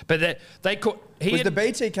him. But they caught... Was the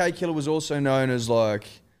BTK killer was also known as, like,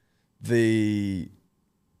 the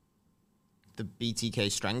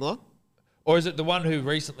BTK Strangler? Or is it the one who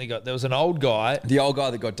recently got... There was an old guy... The old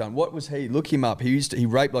guy that got done. What was he? Look him up. He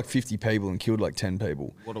raped like 50 people and killed like 10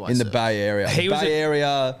 people. What do I in the search? Bay Area. He was Bay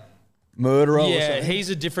Area murderer or Yeah, something. he's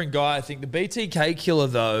a different guy, I think. The BTK killer,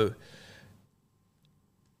 though...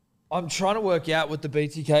 I'm trying to work out what the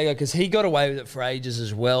BTK guy... Because he got away with it for ages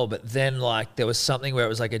as well. But then, like, there was something where it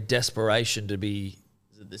was like a desperation to be...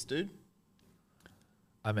 Is it this dude?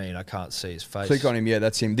 I mean, I can't see his face. Click on him. Yeah,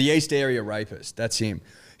 that's him. The East Area rapist. That's him.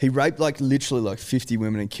 He raped like literally like 50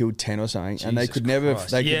 women and killed 10 or something. And they Jesus could never,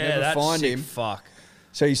 Christ. they could never that find sick him. Fuck.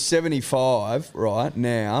 So he's 75 right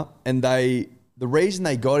now, and the reason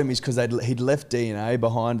they got him is because he'd left DNA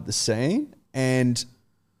behind at the scene, and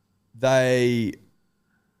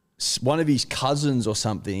one of his cousins or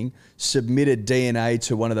something submitted DNA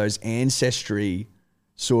to one of those ancestry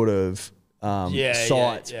sort of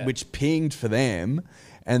sites, yeah. which pinged for them,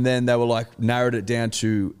 and then they were like narrowed it down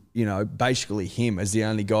to, you know, basically him as the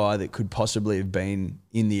only guy that could possibly have been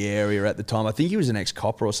in the area at the time. I think he was an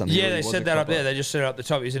ex-copper or something. Yeah, Or he they was said a that up copper. there. They just said it up the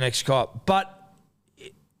top. He's an ex-cop. But,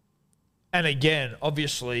 and again,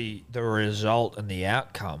 obviously the result and the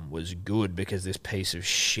outcome was good because this piece of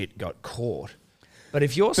shit got caught. But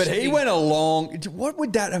if you're But he went along. What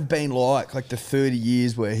would that have been like? Like the 30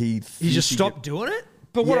 years where he just stopped doing it?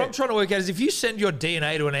 But what Yeah. I'm trying to work out is if you send your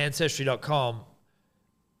DNA to an Ancestry.com,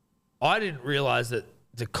 I didn't realize that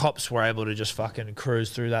the cops were able to just fucking cruise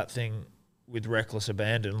through that thing with reckless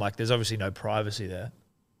abandon. Like, there's obviously no privacy there.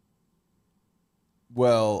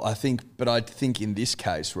 Well, I think in this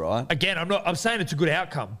case, right? Again, I'm saying it's a good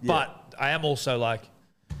outcome, but I am also like,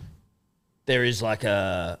 there is like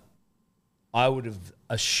I would have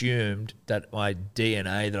assumed that my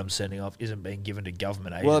DNA that I'm sending off isn't being given to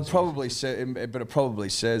government agencies. Well, it probably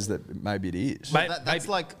says that maybe it is. Mate,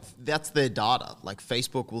 That's their data. Like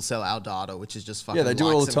Facebook will sell our data, which is just fucking they do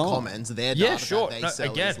it likes all the and time. comments. Their Yeah, data sure. that they No,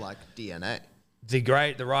 sell again. is like DNA.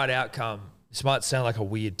 the right outcome. This might sound like a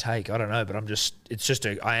weird take. I don't know, but I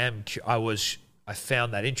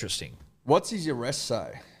found that interesting. What's his arrest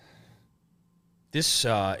say? This,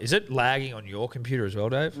 is it lagging on your computer as well,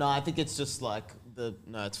 Dave? No, I think it's just like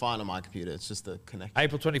it's fine on my computer. It's just the connection.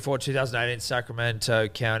 April 24, 2018, Sacramento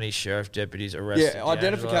County Sheriff deputies arrested Yeah,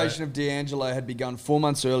 identification of D'Angelo had begun 4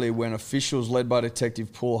 months earlier when officials led by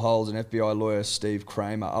Detective Paul Hulls and FBI lawyer Steve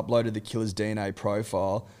Kramer uploaded the killer's DNA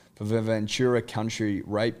profile for the Ventura Country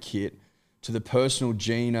rape kit to the personal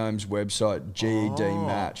genomes website GED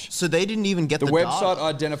Match. So they didn't even get The the website data.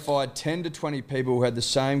 identified 10 to 20 people who had the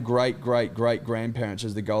same great-great-great-grandparents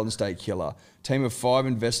as the Golden State Killer. Team of 5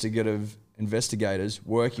 investigators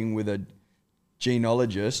working with a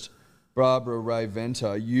genealogist, Barbara Ray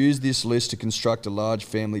Venter, used this list to construct a large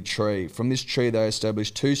family tree. From this tree, they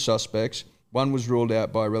established 2 suspects. One was ruled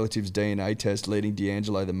out by a relative's DNA test, leading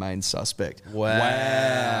D'Angelo the main suspect.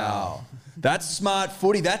 Wow. That's smart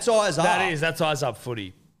footy. That's eyes up. That's eyes up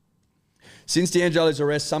footy. Since D'Angelo's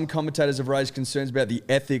arrest, some commentators have raised concerns about the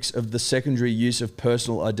ethics of the secondary use of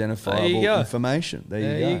personal identifiable information.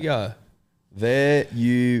 There you go. There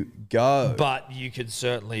you go. But you could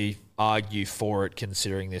certainly argue for it,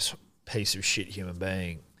 considering this piece of shit human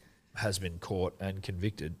being has been caught and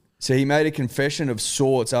convicted. So he made a confession of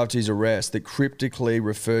sorts after his arrest that cryptically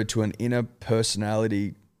referred to an inner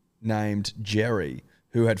personality named Jerry,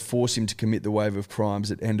 who had forced him to commit the wave of crimes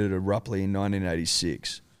that ended abruptly in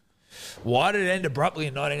 1986. Why did it end abruptly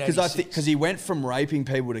in 1986? Because he went from raping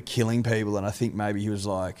people to killing people, and I think maybe he was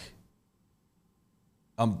like,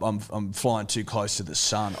 I'm flying too close to the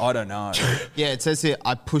sun. I don't know. Yeah, it says here,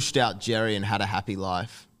 I pushed out Jerry and had a happy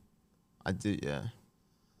life. I do, yeah.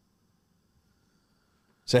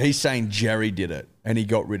 So he's saying Jerry did it, and he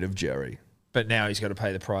got rid of Jerry. But now he's got to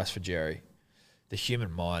pay the price for Jerry. The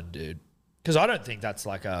human mind, dude. Because I don't think that's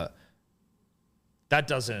like that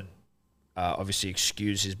doesn't obviously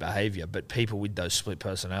excuse his behavior, but people with those split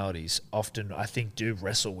personalities often, I think, do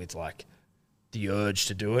wrestle with like the urge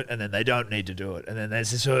to do it, and then they don't need to do it. And then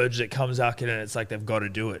there's this urge that comes up, and it's like they've got to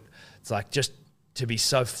do it. It's like, just to be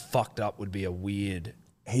so fucked up would be a weird...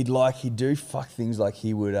 He'd do fuck things like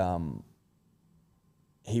he would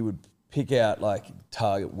pick out like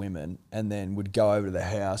target women and then would go over to the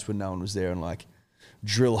house when no one was there and like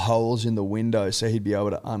drill holes in the window so he'd be able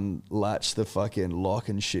to unlatch the fucking lock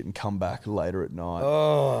and shit and come back later at night.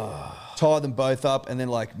 Oh. Tie them both up and then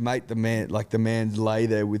like make the man lay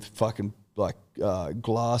there with fucking like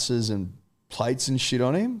glasses and plates and shit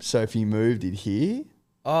on him. So if he moved, he'd hear.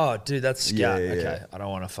 Oh, dude, that's scary. Yeah. Okay, I don't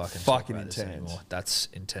want to fucking intense anymore. That's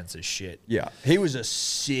intense as shit. Yeah, he was a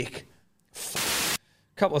sick.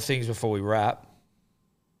 Couple of things before we wrap.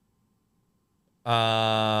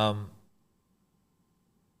 Dane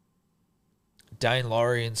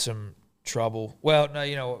Laurie in some trouble. Well, no,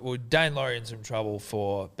 you know what? Dane Laurie in some trouble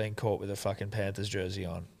for being caught with a fucking Panthers jersey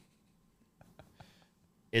on.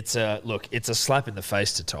 It's a slap in the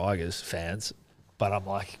face to Tigers fans, but I'm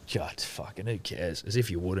like, God, fucking who cares? As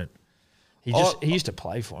if you wouldn't. He used to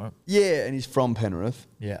play for him. Yeah, and he's from Penrith.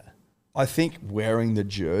 Yeah. I think wearing the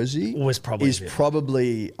jersey is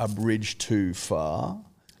probably a bridge too far.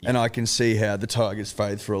 Yeah. And I can see how the Tigers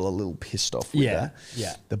faithful are a little pissed off with that.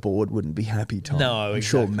 Yeah. The board wouldn't be happy, Tom. No, I'm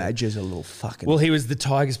sure Madge is a little fucking... Well, he was the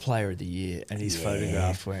Tigers player of the year and he's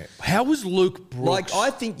photographed where... How was Luke Brooks? Like, I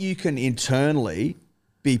think you can internally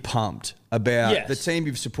be pumped about the team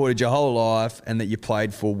you've supported your whole life and that you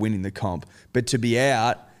played for winning the comp. But to be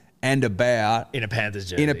out and about... In a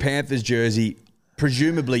Panthers jersey.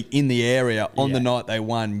 Presumably in the area on the night they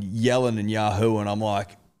won, yelling and Yahoo, and I'm like,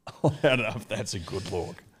 I don't know if that's a good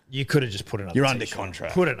look. You could have just put another You're t-shirt. under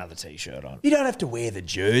contract. Put another T-shirt on. You don't have to wear the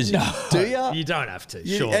jersey, do you? You don't have to,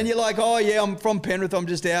 sure. And you're like, oh, yeah, I'm from Penrith. I'm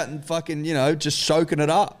just out and fucking, just soaking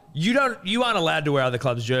it up. You aren't allowed to wear other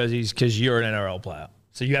clubs' jerseys because you're an NRL player.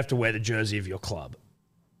 So you have to wear the jersey of your club.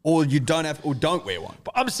 Or you don't wear one.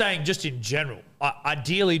 But I'm saying just in general,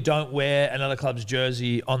 ideally don't wear another club's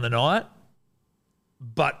jersey on the night.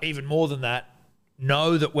 But even more than that,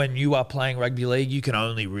 know that when you are playing rugby league, you can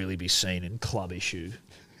only really be seen in club issue.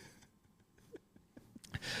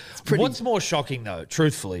 What's more shocking, though,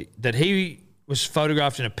 truthfully, that he was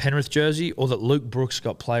photographed in a Penrith jersey or that Luke Brooks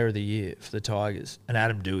got Player of the Year for the Tigers and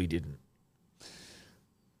Adam Dewey didn't?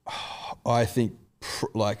 I think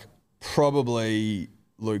probably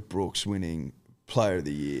Luke Brooks winning Player of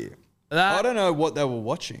the Year. I don't know what they were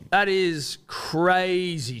watching. That is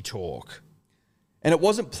crazy talk. And it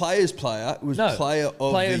wasn't player's player, it was player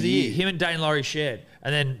of the year. Him and Dane Laurie shared.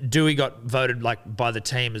 And then Dewey got voted by the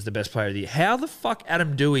team as the best player of the year. How the fuck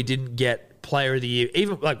Adam Dewey didn't get player of the year,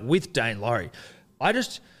 even with Dane Laurie?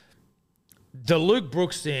 The Luke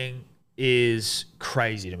Brooks thing is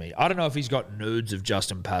crazy to me. I don't know if he's got nudes of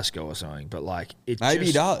Justin Pascoe or something, but Maybe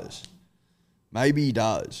he does. Maybe he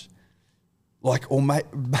does.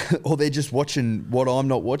 Or they're just watching what I'm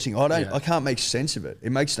not watching. I can't make sense of it.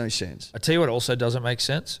 It makes no sense. I tell you what also doesn't make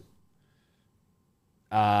sense.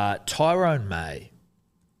 Tyrone May,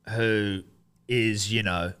 who is,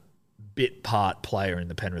 bit part player in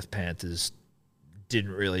the Penrith Panthers,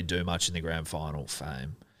 didn't really do much in the grand final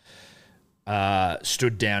fame.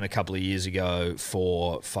 Stood down a couple of years ago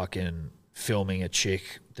for fucking filming a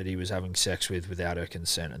chick that he was having sex with without her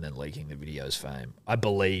consent and then leaking the videos fame. I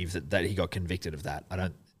believe that he got convicted of that.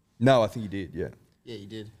 No, I think he did, yeah. Yeah, he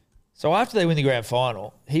did. So after they win the grand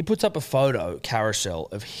final, he puts up a photo carousel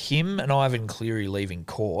of him and Ivan Cleary leaving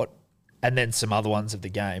court and then some other ones of the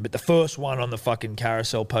game. But the first one on the fucking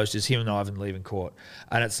carousel post is him and Ivan leaving court.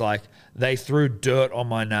 And it's like, they threw dirt on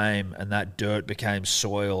my name and that dirt became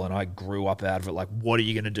soil and I grew up out of it. Like, what are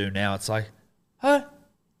you going to do now? It's like, huh?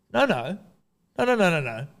 No.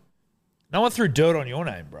 No one threw dirt on your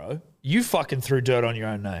name, bro. You fucking threw dirt on your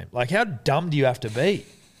own name. Like, how dumb do you have to be?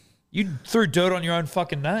 You threw dirt on your own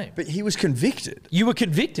fucking name. But he was convicted. You were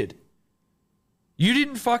convicted. You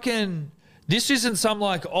didn't fucking... This isn't some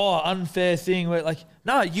unfair thing where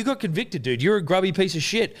no, you got convicted, dude. You're a grubby piece of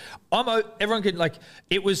shit. Everyone can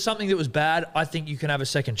it was something that was bad. I think you can have a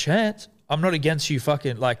second chance. I'm not against you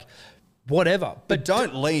fucking whatever. But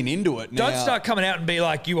don't lean into it now. Don't start coming out and be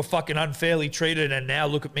like, you were fucking unfairly treated and now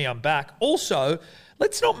look at me, I'm back. Also,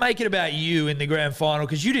 let's not make it about you in the grand final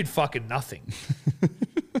because you did fucking nothing.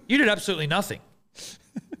 You did absolutely nothing.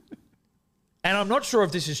 And I'm not sure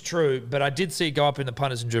if this is true, but I did see it go up in the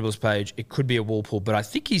punters and dribblers page. It could be a Woolpool, but I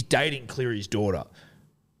think he's dating Cleary's daughter.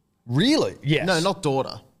 Really? Yes. No, not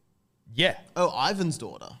daughter. Yeah. Oh, Ivan's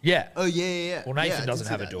daughter. Yeah. Oh, yeah. Well, Nathan doesn't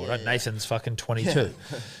have a daughter. Yeah. Nathan's fucking 22.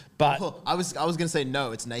 But well, I was going to say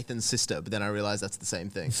no, it's Nathan's sister, but then I realized that's the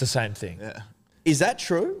same thing. It's the same thing. Yeah. Is that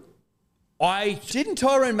true? Didn't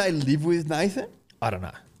Tyrone May live with Nathan? I don't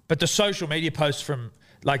know. But the social media posts from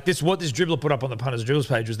what this dribbler put up on the punters and dribblers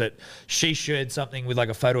page was that she shared something with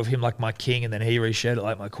a photo of him my king, and then he reshared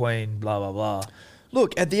it my queen, blah, blah, blah.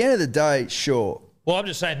 Look, at the end of the day, sure, Well, I'm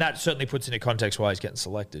just saying that certainly puts into context why he's getting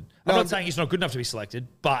selected. I'm not saying he's not good enough to be selected,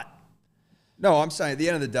 but No, I'm saying at the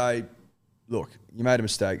end of the day, look, you made a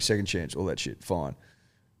mistake, second chance, all that shit, fine.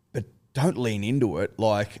 But don't lean into it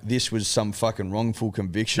like this was some fucking wrongful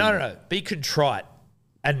conviction. no. Be contrite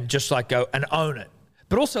and just like go and own it.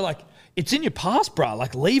 But also like it's in your past, bruh.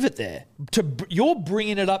 Like leave it there. You're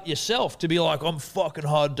bringing it up yourself to be like, I'm fucking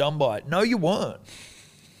hard done by it. No, you weren't.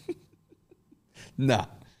 Nah.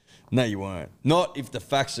 No, you weren't. Not if the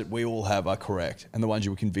facts that we all have are correct and the ones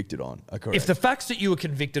you were convicted on are correct. If the facts that you were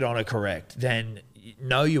convicted on are correct, then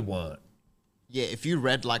no, you weren't. Yeah, if you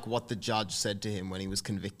read like what the judge said to him when he was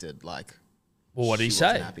convicted, like, Well, what did he she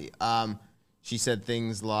say? wasn't happy. She said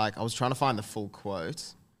things like, I was trying to find the full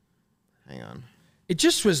quote. Hang on. It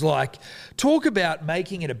just was like, talk about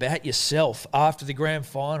making it about yourself after the grand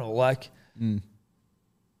final. Like,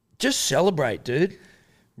 just celebrate, dude.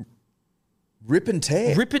 Rip and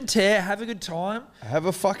tear. Rip and tear, have a good time. Have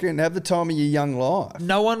the time of your young life.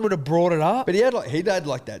 No one would have brought it up. But he'd had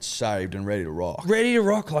like that saved and ready to rock. Ready to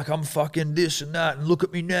rock, like I'm fucking this and that, and look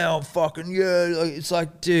at me now, I'm fucking, yeah. Like, it's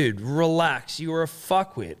like, dude, relax. You were a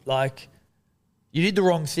fuckwit. Like, you did the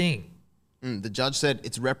wrong thing. The judge said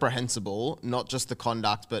it's reprehensible, not just the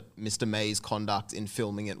conduct, but Mr. May's conduct in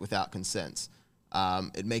filming it without consent.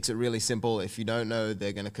 It makes it really simple. If you don't know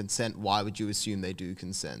they're going to consent, why would you assume they do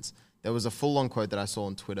consent? There was a full-on quote that I saw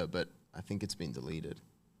on Twitter, but I think it's been deleted.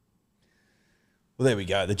 Well, there we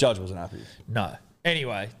go. The judge wasn't happy. No.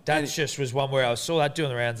 Anyway, that just was one where I saw that doing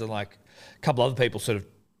the rounds and like a couple other people sort of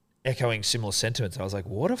echoing similar sentiments. I was like,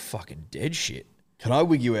 what a fucking dead shit. Can I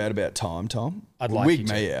wig you out about time, Tom? I'd like wig you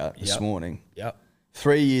to. me out this Yep. morning. Yep.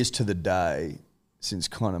 3 years to the day since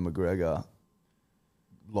Conor McGregor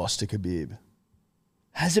lost to Khabib.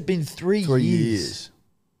 Has it been 3 3 years.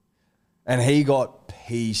 And he got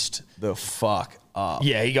pieced the fuck up.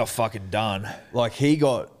 Yeah, he got fucking done. Like he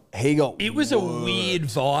got It was a weird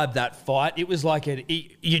vibe, that fight. It was like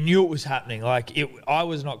you knew it was happening. Like I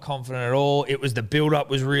was not confident at all. It was the build up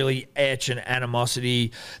was really etch and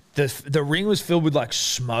animosity. The ring was filled with like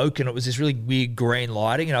smoke and it was this really weird green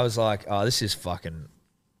lighting. And I was like, oh, this is fucking.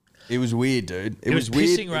 It was weird, dude. It was weird.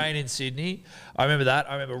 pissing rain in Sydney. I remember that.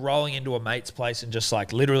 I remember rolling into a mate's place and just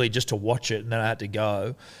like literally just to watch it, and then I had to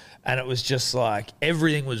go, and it was just like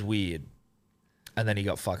everything was weird. And then he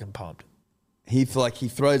got fucking pumped. He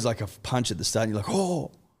throws like a punch at the start and you're like,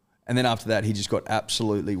 oh. And then after that, he just got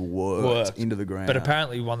absolutely worked into the ground. But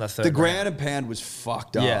apparently he won the third the round. ground and pound was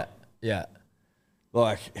fucked up. Yeah, yeah.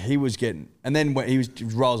 Like he was getting, and then when he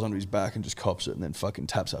rolls onto his back and just cops it and then fucking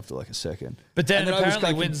taps after like a second. But then I was apparently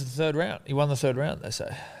thinking- wins the third round. He won the third round, they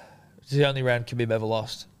say. It's the only round Khabib ever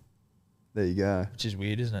lost, There you go. which is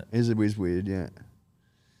weird, isn't it? It was weird, yeah.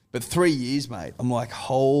 But 3 years, mate. I'm like,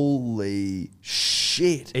 holy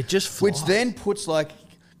shit. It just Which flies. then puts like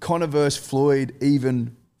Conor versus Floyd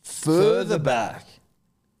even further back.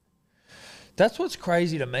 That's what's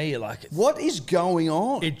crazy to me. Like, What is going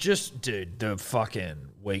on? it just, dude, the fucking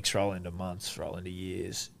weeks roll into months, roll into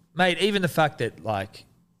years. Mate, even the fact that, like,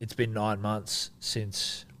 it's been 9 months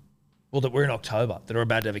since, well, that we're in October, that are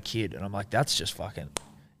about to have a kid. And I'm like, that's just fucking.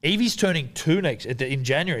 Evie's turning 2 in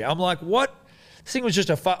January. I'm like, what? This thing was just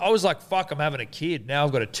I was like, fuck, I'm having a kid. Now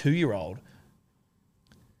I've got a 2-year-old.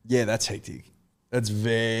 Yeah, that's hectic. That's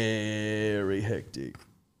very hectic.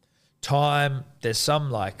 Time, there's some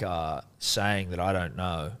like saying that I don't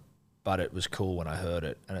know, but it was cool when I heard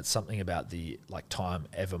it, and it's something about the like time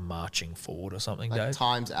ever marching forward or something, Like Dave.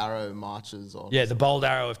 Time's arrow marches on. Yeah, the bold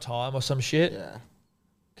arrow of time or some shit. Yeah.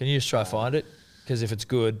 Can you just try find it? Because if it's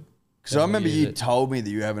good, Because I then we'll remember use you it. told me that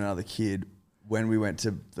you have another kid when we went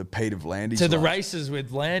to the Pete of Landy's. to the lunch. races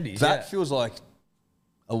with Landys. That feels like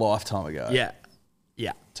a lifetime ago. yeah,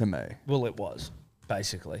 yeah. To me. Well, it was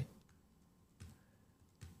basically.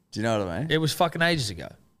 Do you know what I mean? It was fucking ages ago.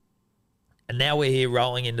 And now we're here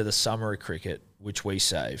rolling into the summer of cricket, which we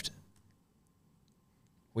saved.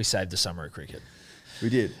 We saved the summer of cricket. We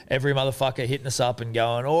did. Every motherfucker hitting us up and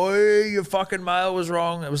going, "Oh, your fucking mail was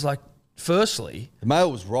wrong." It was like, firstly, The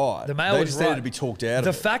mail was right. the mail they was just right. needed to be talked out The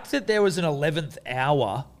of it. fact that there was an 11th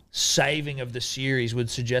hour saving of the series would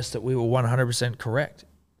suggest that we were 100% correct.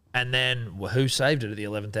 And then who saved it at the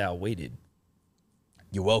 11th hour? We did.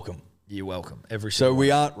 You're welcome. You're welcome. Every So single we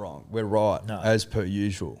one. aren't wrong. We're right, No. as per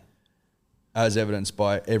usual. As evidenced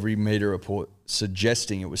by every media report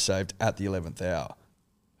suggesting it was saved at the 11th hour.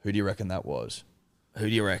 Who do you reckon that was? Who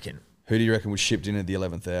do you reckon? Who do you reckon was shipped in at the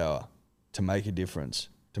 11th hour to make a difference,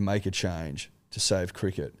 to make a change, to save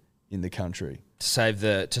cricket in the country? To save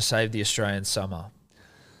the Australian summer.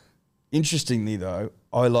 Interestingly, though,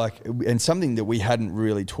 I like, and something that we hadn't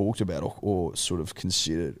really talked about or sort of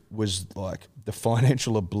considered was like the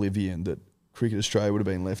financial oblivion that Cricket Australia would have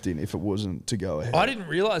been left in if it wasn't to go ahead. I didn't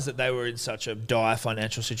realise that they were in such a dire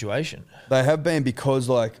financial situation. They have been, because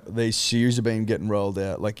like these series have been getting rolled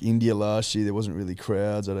out. Like India last year, there wasn't really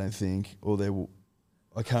crowds, I don't think, or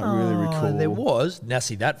I can't really recall. There was. Now,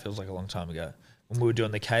 see, that feels like a long time ago when we were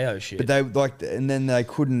doing the KO shit. But they like, and then they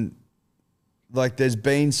couldn't. Like, there's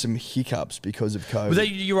been some hiccups because of COVID. But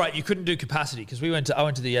you're right. You couldn't do capacity because I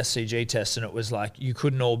went to the SCG test and it was like you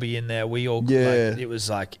couldn't all be in there. We all it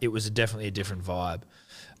was definitely a different vibe.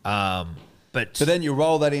 But then you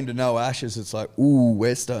roll that into no Ashes. It's like, ooh,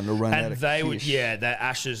 we're starting to run out and of they kish. would the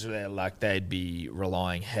Ashes were like they'd be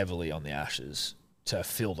relying heavily on the Ashes to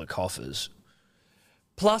fill the coffers.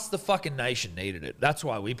 Plus, the fucking nation needed it. That's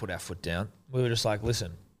why we put our foot down. We were just like,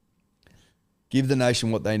 listen, give the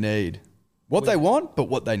nation what they need. What they want, but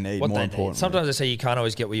what they need, more importantly. Sometimes they say you can't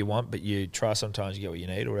always get what you want, but you try sometimes you get what you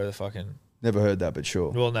need, or whatever the fucking... Never heard that, but sure.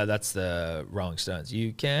 Well, no, that's the Rolling Stones.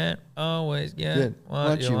 You can't always get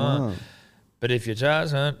what you want. But if you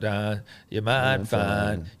just you might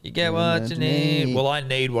find you get what you need. Well, I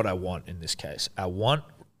need what I want in this case. I want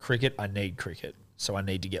cricket, I need cricket. So I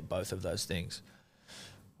need to get both of those things.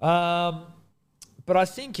 But I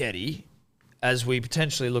think, Eddie, as we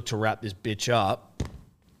potentially look to wrap this bitch up,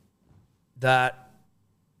 that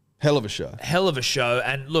hell of a show.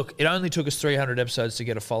 And look, it only took us 300 episodes to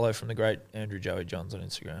get a follow from the great Andrew Joey Johns on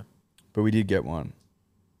Instagram. But we did get one,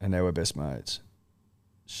 and they were best mates.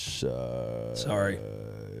 So sorry.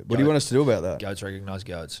 What do you want us to do about that? Goats recognise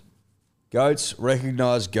goats. Goats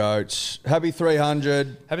recognise goats. Happy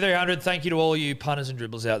 300. Happy 300. Thank you to all you punters and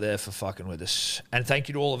dribblers out there for fucking with us. And thank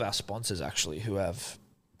you to all of our sponsors, actually, who have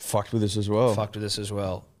fucked with us as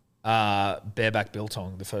well. Bareback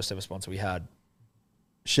Biltong, the first ever sponsor we had.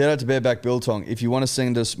 Shout out to Bareback Biltong. If you want to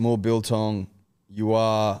send us more Biltong, you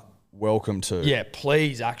are welcome to. Yeah,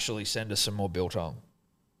 please actually send us some more Biltong.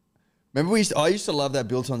 Remember, I used to love that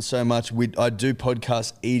Biltong so much. I'd do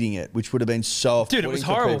podcasts eating it, which would have been so Dude, it was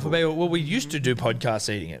horrible for me. Well, we used to do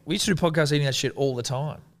podcasts eating it. We used to do podcasts eating that shit all the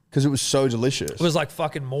time. Because it was so delicious. It was like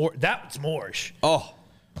fucking more. That's Moorish. Oh,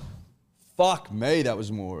 fuck me, that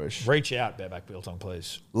was Moorish. Reach out, Bareback Biltong,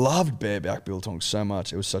 please. Loved Bareback Biltong so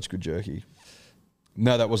much. It was such good jerky.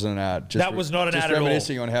 No, that wasn't an ad. That was not an ad at all. Just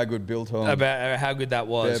reminiscing on how good Biltong. About how good that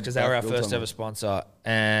was, because they were our Biltong. first ever sponsor.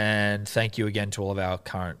 And thank you again to all of our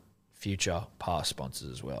current, future, past sponsors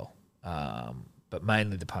as well. But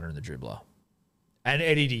mainly the punter and the dribbler. And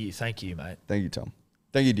Eddie, to you. Thank you, mate. Thank you, Tom.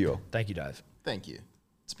 Thank you, Dior. Thank you, Dave. Thank you.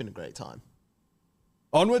 It's been a great time.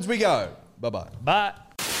 Onwards we go. Bye-bye. Bye.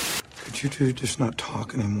 Could you two just not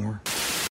talk anymore?